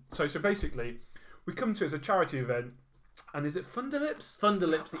Hogan. So basically, we come to it as a charity event, and is it Thunderlips?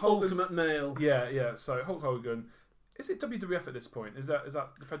 Thunderlips, the ultimate male. Yeah. So Hulk Hogan. Is it WWF at this point? Is that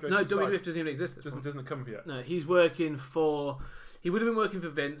the Federation? No, WWF doesn't even exist. Doesn't come yet. No, he's working for. He would have been working for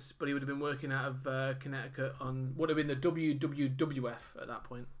Vince, but he would have been working out of Connecticut on what would have been the WWF at that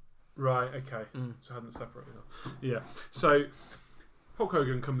point. Right, okay. So I hadn't separated that. Yeah. So Hulk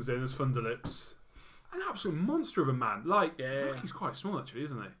Hogan comes in as Thunderlips. An absolute monster of a man. Rocky's quite small actually,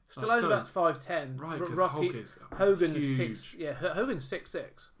 isn't he? Stallone's about 5'10". Right, because Hogan's huge. 6. Yeah, Hogan's 6'6".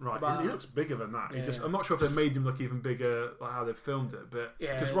 Right, he looks bigger than that. I'm not sure if they made him look even bigger, how they filmed it, but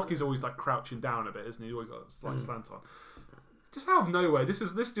because Rocky's always crouching down a bit, isn't he? He always got a slight slant on. Just out of nowhere, this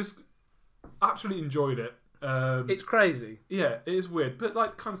just absolutely enjoyed it. It's crazy. Yeah, it is weird, but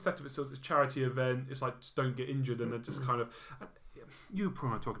kind of set up it's a charity event. It's just don't get injured, and they're just kind of. You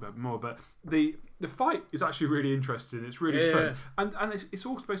probably want to talk about it more, but the fight is actually really interesting. It's really fun, and it's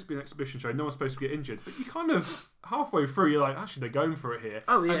all supposed to be an exhibition show. No one's supposed to get injured, but you kind of halfway through, you're like, actually, they're going for it here.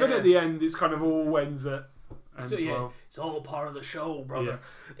 Oh yeah. And then at the end, it's kind of all ends at. It's all part of the show, brother.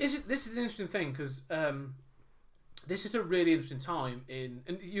 Yeah. This is an interesting thing because. This is a really interesting time and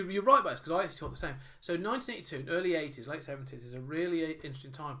you're right about this because I actually thought the same. So 1982, early 80s, late 70s is a really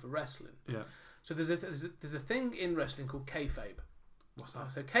interesting time for wrestling. Yeah. So there's a thing in wrestling called kayfabe. What's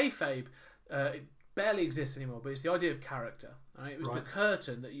that? So kayfabe, it barely exists anymore, but it's the idea of character. Right? It was the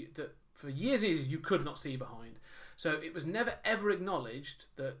curtain that for years and years you could not see behind. So it was never ever acknowledged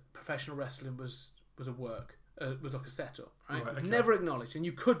that professional wrestling was a work. was like a setup, right? Right, okay. Never acknowledged, and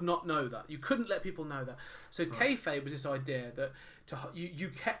you could not know that. You couldn't let people know that. So kayfabe was this idea that you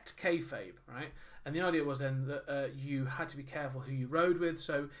kept kayfabe, right? And the idea was then that you had to be careful who you rode with.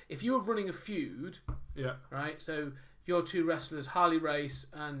 So if you were running a feud, right? So your two wrestlers, Harley Race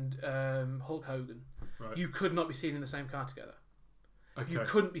and Hulk Hogan, you could not be seen in the same car together. Okay. You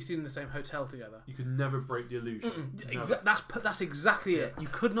couldn't be seen in the same hotel together. You could never break the illusion. That's exactly it. You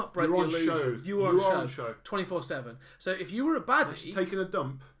could not break the illusion. Show. You were on show 24/7. So if you were a baddie, taking a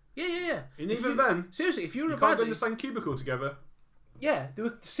dump. Yeah. And even then, seriously, if you were a baddie, can't go in the same cubicle together. Yeah, there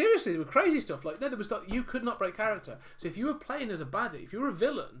were crazy stuff like there was stuff you could not break character. So if you were playing as a baddie, if you were a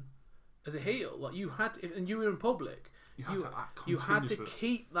villain, as a heel, like you had, and you were in public, you had to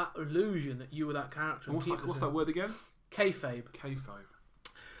keep that illusion that you were that character. And what's that word again? Kayfabe.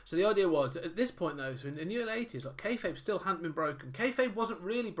 So the idea was that at this point, though, so in the early 80s, like kayfabe still hadn't been broken. Kayfabe wasn't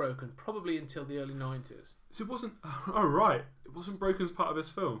really broken, probably until the early 90s. So it wasn't. Oh right, it wasn't broken as part of this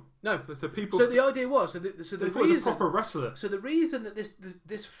film. No. So people. So the idea was the reason was a proper wrestler. So the reason that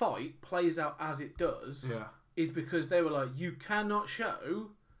this fight plays out as it does, is because they were like, you cannot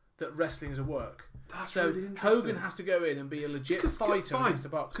show that wrestling is a work. That's so really interesting. Hogan has to go in and be a legit fighter against a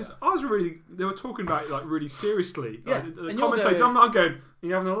boxer. Because I was they were talking about it like really seriously. Yeah. Like, the commentator, I'm going,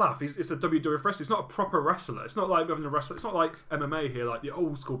 you're having a laugh. It's a WWF wrestler. It's not a proper wrestler. It's not like having a wrestler. It's not like MMA here, like the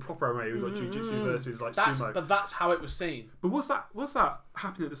old school proper MMA. We've got jiu-jitsu versus like sumo. But that's how it was seen. But was that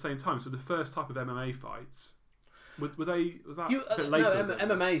happening at the same time? So the first type of MMA fights. Was that a bit later?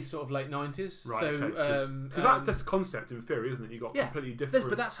 No, MMA is sort of late 90s. Right, so, because that's the concept in theory, isn't it? You got completely different.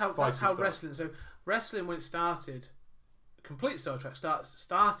 But that's how wrestling. So wrestling, when it started, complete sidetrack,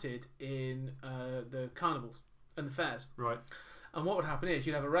 started in the carnivals and the fairs. Right. And what would happen is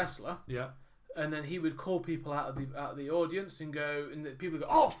you'd have a wrestler. Yeah. And then he would call people out of the audience and go, and people would go,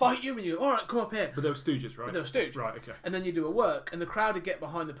 "Oh, I'll fight you!" And you go, "All right, come up here." But they were stooges, right? But they were stooges, right? Okay. And then you do a work, and the crowd would get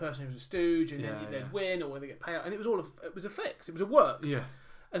behind the person who was a stooge, and then they'd win, or they get payout, and it was a fix. It was a work. Yeah.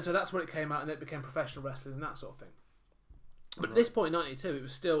 And so that's when it came out, and it became professional wrestling and that sort of thing. But at this point in '92, it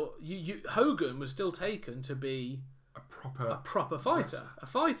was still Hogan was still taken to be a proper fighter, a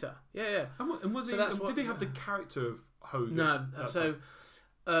fighter. Yeah. And was he? Did he have the character of Hogan? No. So.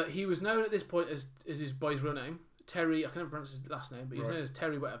 He was known at this point by his real name, Terry. I can't remember his last name, but he was known as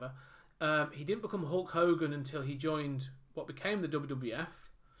Terry whatever. He didn't become Hulk Hogan until he joined what became the WWF.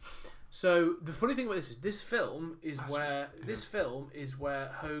 So the funny thing about this film is where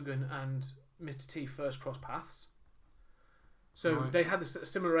Hogan and Mr. T first crossed paths. So they had a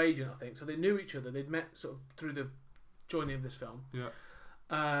similar agent, I think. So they knew each other. They'd met sort of through the joining of this film. Yeah.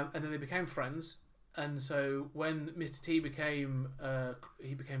 And then they became friends. And so when Mr. T became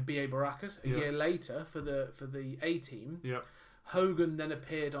B.A. Baracus a year later for the A-Team, Hogan then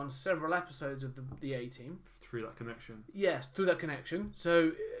appeared on several episodes of the A-Team through that connection. Yes, through that connection.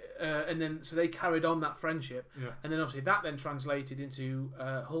 So so they carried on that friendship, and then obviously that then translated into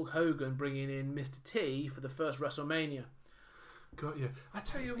Hulk Hogan bringing in Mr. T for the first WrestleMania. Got you. I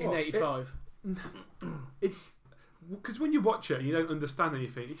tell you what, in '85. Because when you watch it and you don't understand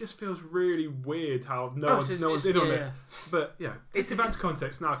anything, it just feels really weird how no one's in on it. But it's about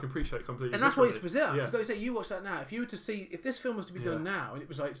context now. I can appreciate it completely. And that's why it's bizarre. Because like I say, you watch that now. If you were to see, if this film was to be done now, and it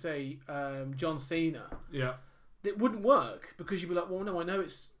was like say John Cena, it wouldn't work because you'd be like, well, no, I know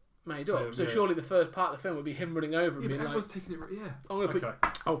it's made up. So surely the first part of the film would be him running over and being everyone's taking it.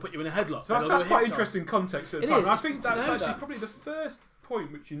 I'll put you in a headlock. So that's quite interesting context at the time. I think that's actually probably the first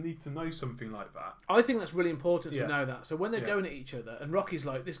point which you need to know something like that. I think that's really important to know that. So when they're going at each other, and Rocky's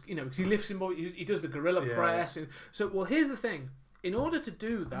like this, because he lifts him, he does the gorilla press, and so here's the thing: in order to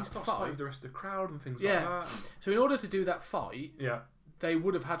do that, he starts fighting the rest of the crowd and things like that. So in order to do that fight, they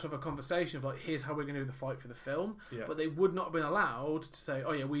would have had to have a conversation of like, here's how we're going to do the fight for the film, but they would not have been allowed to say,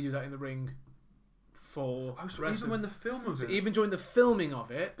 oh yeah, we do that in the ring. For even when the film was even during the filming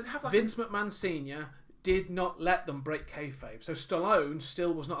of it, Vince McMahon Sr. did not let them break kayfabe. So Stallone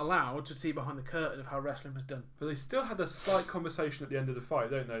still was not allowed to see behind the curtain of how wrestling was done. But they still had a slight conversation at the end of the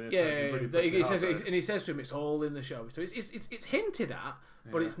fight, don't they? He says to him, "It's all in the show." So it's hinted at,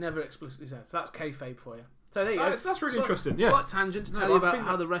 but it's never explicitly said. So that's kayfabe for you. So there you go. That's really interesting. Slight tangent to tell you about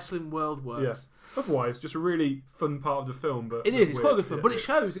how the wrestling world works. Yeah. Otherwise, just a really fun part of the film. But it is. It's quite good fun, but it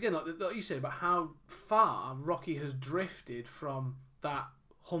shows again, like you said, about how far Rocky has drifted from that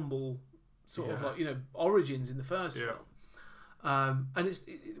humble sort of like origins in the first film, and it's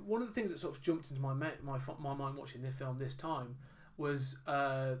one of the things that sort of jumped into my mind watching this film this time was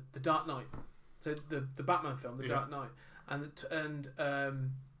the Dark Knight, so the Batman film, the Dark Knight, and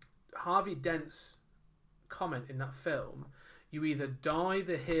Harvey Dent's comment in that film you either die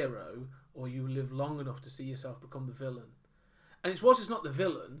the hero or you live long enough to see yourself become the villain. And it's not the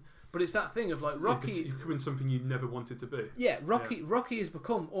villain, but it's that thing of like Rocky. You've become something you never wanted to be. Yeah, Rocky has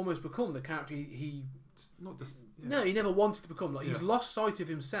almost become the character he not just. Yeah. No, he never wanted to become. Like he's lost sight of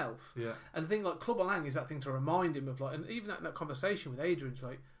himself. Yeah. And the thing like Clubber Lang is that thing to remind him of like, and even that conversation with Adrian, it's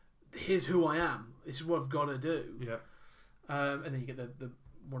like, here's who I am. This is what I've got to do. Yeah. And then you get the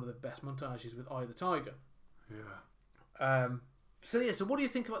one of the best montages with Eye of the Tiger. Yeah. So what do you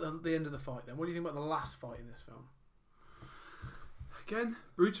think about the end of the fight then? What do you think about the last fight in this film? Again,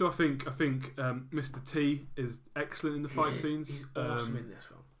 brutal. I think Mr. T is excellent in the fight scenes. He's awesome in this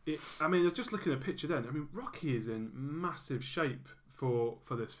film. Just looking at a picture then. I mean, Rocky is in massive shape for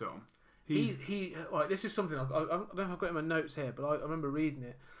this film. Right, this is something I don't know if I've got it in my notes here, but I remember reading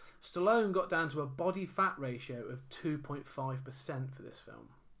it. Stallone got down to a body fat ratio of 2.5% for this film.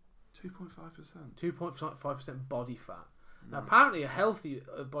 2.5%. 2.5% body fat. Now, apparently, a healthy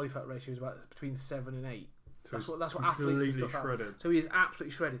body fat ratio is about between 7 and 8. That's what athletes and stuff have. So he is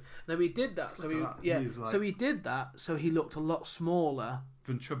absolutely shredded. Now he did that. So he did that. So he looked a lot smaller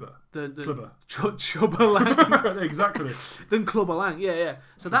than Chubba. Chubba Lang. Exactly. Than Clubber Lang. Yeah.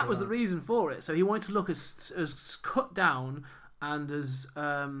 So that was the reason for it. So he wanted to look as cut down and as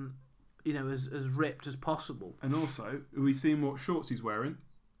as ripped as possible. And also, are we seeing what shorts he's wearing?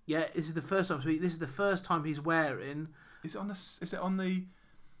 Yeah, this is the first time. So this is the first time he's wearing. Is it on the?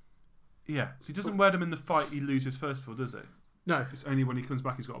 Yeah, so he doesn't wear them in the fight he loses first of all, does he? No. It's only when he comes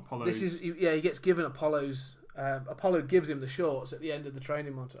back he's got Apollo's. He gets given Apollo's... Apollo gives him the shorts at the end of the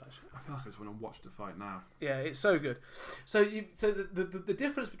training montage. I feel like I just want to watch the fight now. Yeah, it's so good. So the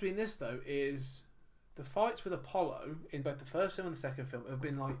difference between this, though, is the fights with Apollo in both the first film and the second film have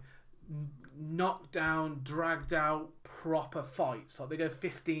been like knocked down, dragged out, proper fights. Like they go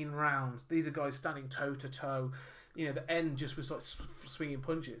 15 rounds. These are guys standing toe to toe. The end just was like swinging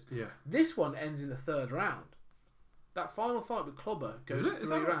punches. Yeah. This one ends in the third round. That final fight with Clubber goes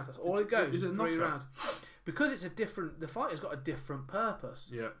 3 rounds. That's all it goes. Is 3 rounds. Because the fight has got a different purpose.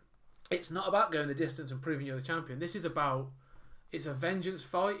 Yeah. It's not about going the distance and proving you're the champion. This is it's a vengeance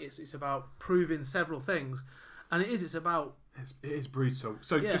fight. It's about proving several things. And it's about... It is brutal.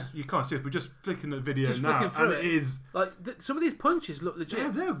 So just you can't see it. We're just flicking the video just now. And it is... Like, some of these punches look legit. Yeah,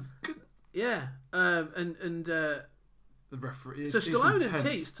 they're good. Yeah, the referee. So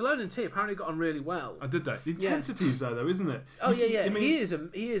Stallone and T apparently got on really well. I did that. The intensity is there, though, isn't it? Oh yeah. He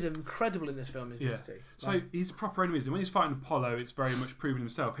is incredible in this film. Yeah. So he's proper enemies, and when he's fighting Apollo, it's very much proving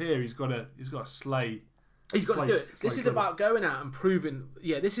himself. Here, he's got to slay. He's got to do it. This is about going out and proving.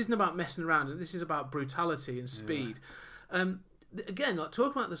 Yeah, this isn't about messing around, and this is about brutality and speed. Yeah. Again, like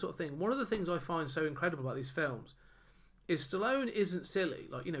talking about this sort of thing. One of the things I find so incredible about these films is Stallone isn't silly.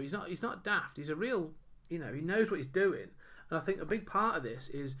 Like he's not daft. He's a real. He knows what he's doing. And I think a big part of this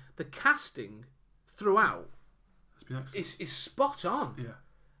is the casting throughout is spot on.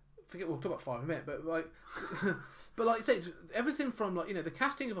 Yeah. We'll talk about 5 in a minute, but like, but like you say, everything from like the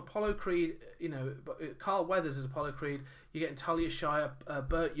casting of Apollo Creed, Carl Weathers as Apollo Creed, you're getting Talia Shire,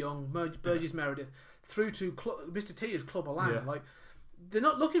 Burt Young, Burgess Meredith, through to Mr. T as Clubber Lang. Yeah. Like they're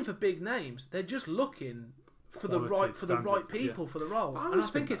not looking for big names; they're just looking for the right people for the role. And I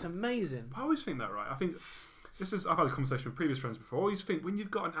think it's amazing. I always think that, right? I think. I've had a conversation with previous friends before. I always think when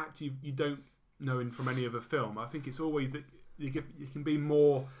you've got an actor you don't know him from any other film, I think it's always that you can be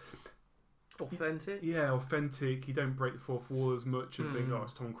more authentic. Yeah, authentic. You don't break the fourth wall as much and think,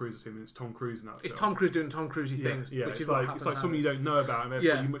 it's Tom Cruise and it's Tom Cruise in that film. It's Tom Cruise doing Tom Cruisey things. Yeah, which it's like something you don't know about, and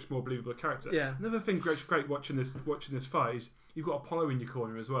therefore you're much more believable character. Yeah. Another thing great watching this fight is you've got Apollo in your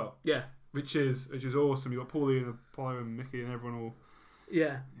corner as well. Yeah. Which is awesome. You've got Paulie and Apollo and Mickey and everyone all.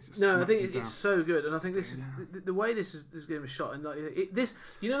 Yeah, no, I think it's so good, and I think this is the way this game is shot, and like this,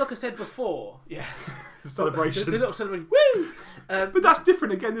 like I said before, the celebration, the little celebration, woo! But that's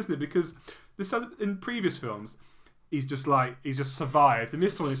different again, isn't it? Because in previous films, he's just survived, and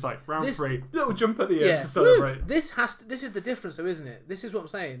this one is like round 3, little jump at the end to celebrate. Woo! This is the difference, though, isn't it? This is what I'm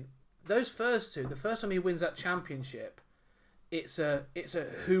saying. Those first two, the first time he wins that championship, it's a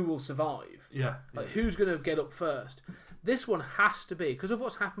who will survive. Yeah, like who's going to get up first. This one has to be, because of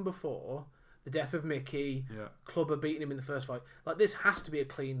what's happened before, the death of Mickey, Clubber beating him in the first fight, like this has to be a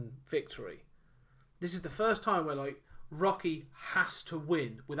clean victory. This is the first time where like Rocky has to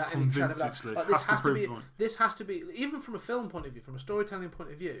win without any shadow of doubt. Like this has to be, even from a film point of view, from a storytelling point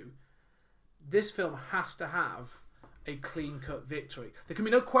of view, this film has to have a clean-cut victory. There can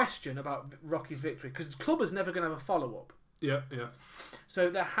be no question about Rocky's victory, because Clubber's never going to have a follow-up. Yeah. So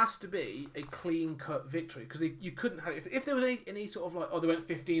there has to be a clean-cut victory, because you couldn't have if there was any sort of like they went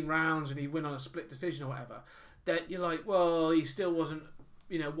 15 rounds and he win on a split decision or whatever. that you're like, well, he still wasn't.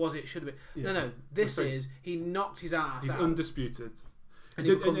 Was it? Should have been. Yeah. No. This is he knocked his ass. He's out. undisputed. And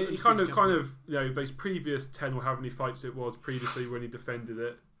he kind of those previous 10 or how many fights it was previously when he defended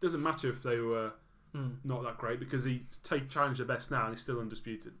it. Doesn't matter if they were not that great because he challenged the best now and he's still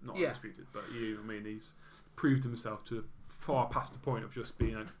undisputed. Not undisputed, but he's proved himself to far past the point of just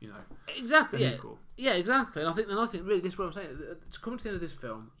being exactly equal. Yeah, exactly. And I think really this is what I'm saying. To come to the end of this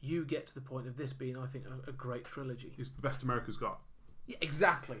film, you get to the point of this being, I think, a great trilogy. It's the best America's got. Yeah,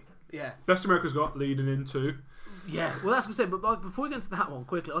 exactly. Yeah. Best America's got leading into. Yeah. Well, that's what I said. But before we get into that one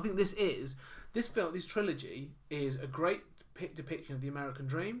quickly, I think this trilogy is a great depiction of the American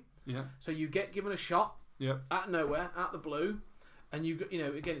dream. Yeah. So you get given a shot. Yeah. Out of nowhere, out the blue. And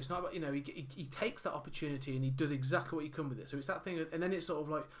again, it's not about he takes that opportunity and he does exactly what he come with it. So it's that thing, and then it's sort of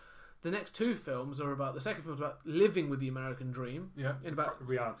like the next two films are about the second film is about living with the American dream, and about the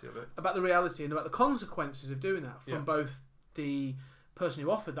reality of it, about the reality and about the consequences of doing that from both the person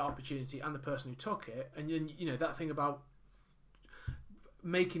who offered that opportunity and the person who took it, and then that thing about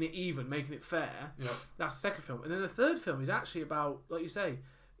making it even, making it fair. Yeah, that's the second film, and then the third film is actually about, like you say,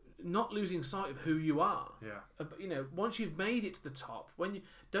 not losing sight of who you are. Yeah. Once you've made it to the top, when you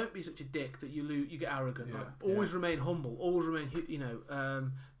don't be such a dick that you get arrogant. Yeah. Always remain humble. Always remain,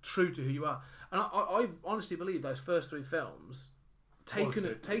 true to who you are. And I honestly believe those first three films, taken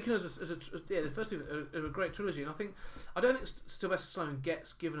as the first three are a great trilogy. And I don't think Sylvester Stallone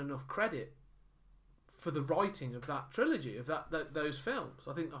gets given enough credit for the writing of that trilogy of those films.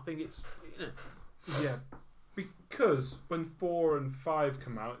 I think it's Yeah. Because when 4 and 5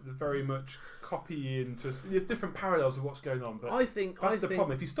 come out, they're very much copying there's different parallels of what's going on. But that's the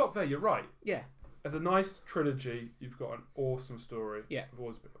problem. If you stop there, you're right. Yeah. As a nice trilogy, you've got an awesome story. Yeah. Of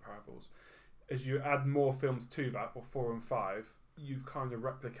all the parables. As you add more films to that, or 4 and 5, you've kind of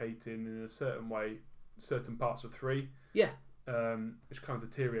replicating in a certain way certain parts of 3. Yeah. Which kind of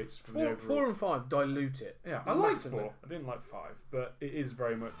deteriorates from the overall. 4 and 5 dilute it. Yeah, I liked 4. I didn't like 5, but it is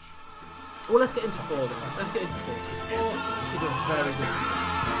very much. Well, let's get into 4 then. Let's get into 4. 4 is a very good film.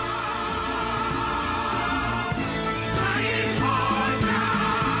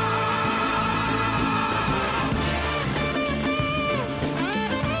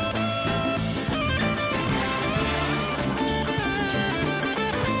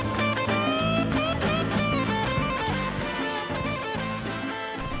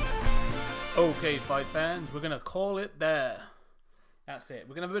 Okay, fight fans, we're going to call it there. That's it.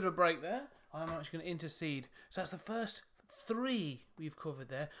 We're going to have a bit of a break there. I'm actually going to intercede. So that's the first 3 we've covered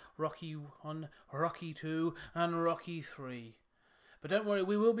there. Rocky 1, Rocky 2, and Rocky 3. But don't worry,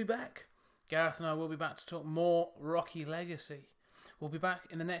 we will be back. Gareth and I will be back to talk more Rocky Legacy. We'll be back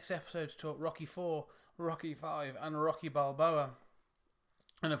in the next episode to talk Rocky 4, Rocky 5, and Rocky Balboa.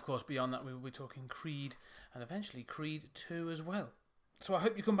 And of course, beyond that, we will be talking Creed, and eventually Creed 2 as well. So I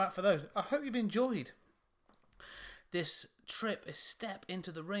hope you come back for those. I hope you've enjoyed this trip, a step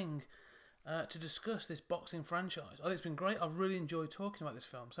into the ring to discuss this boxing franchise. I think it's been great. I've really enjoyed talking about this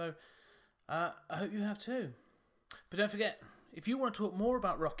film. So I hope you have too. But don't forget, if you want to talk more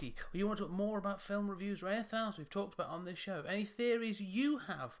about Rocky, or you want to talk more about film reviews or anything else we've talked about on this show, any theories you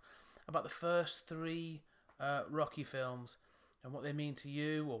have about the first 3 Rocky films and what they mean to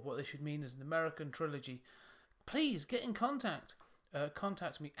you or what they should mean as an American trilogy, please get in contact.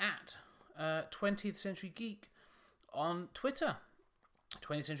 Contact me at 20th Century Geek on Twitter,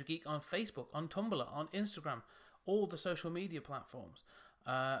 20th Century Geek on Facebook, on Tumblr, on Instagram, all the social media platforms.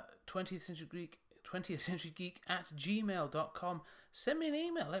 20th Century Geek at gmail.com. Send me an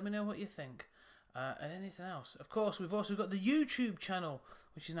email, let me know what you think, and anything else. Of course, we've also got the YouTube channel,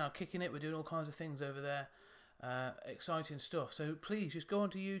 which is now kicking it. We're doing all kinds of things over there, exciting stuff. So please just go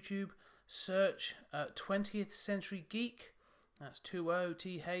onto YouTube, search 20th Century Geek. That's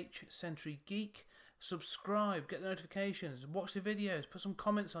 20th Century Geek. Subscribe, get the notifications, watch the videos, put some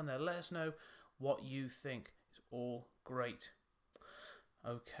comments on there. Let us know what you think. It's all great.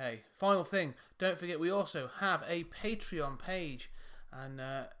 Okay, final thing. Don't forget, we also have a Patreon page. And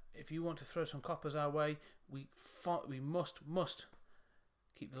if you want to throw some coppers our way, we must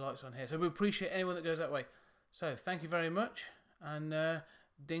keep the lights on here. So we appreciate anyone that goes that way. So thank you very much. And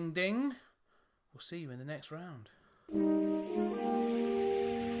ding ding. We'll see you in the next round.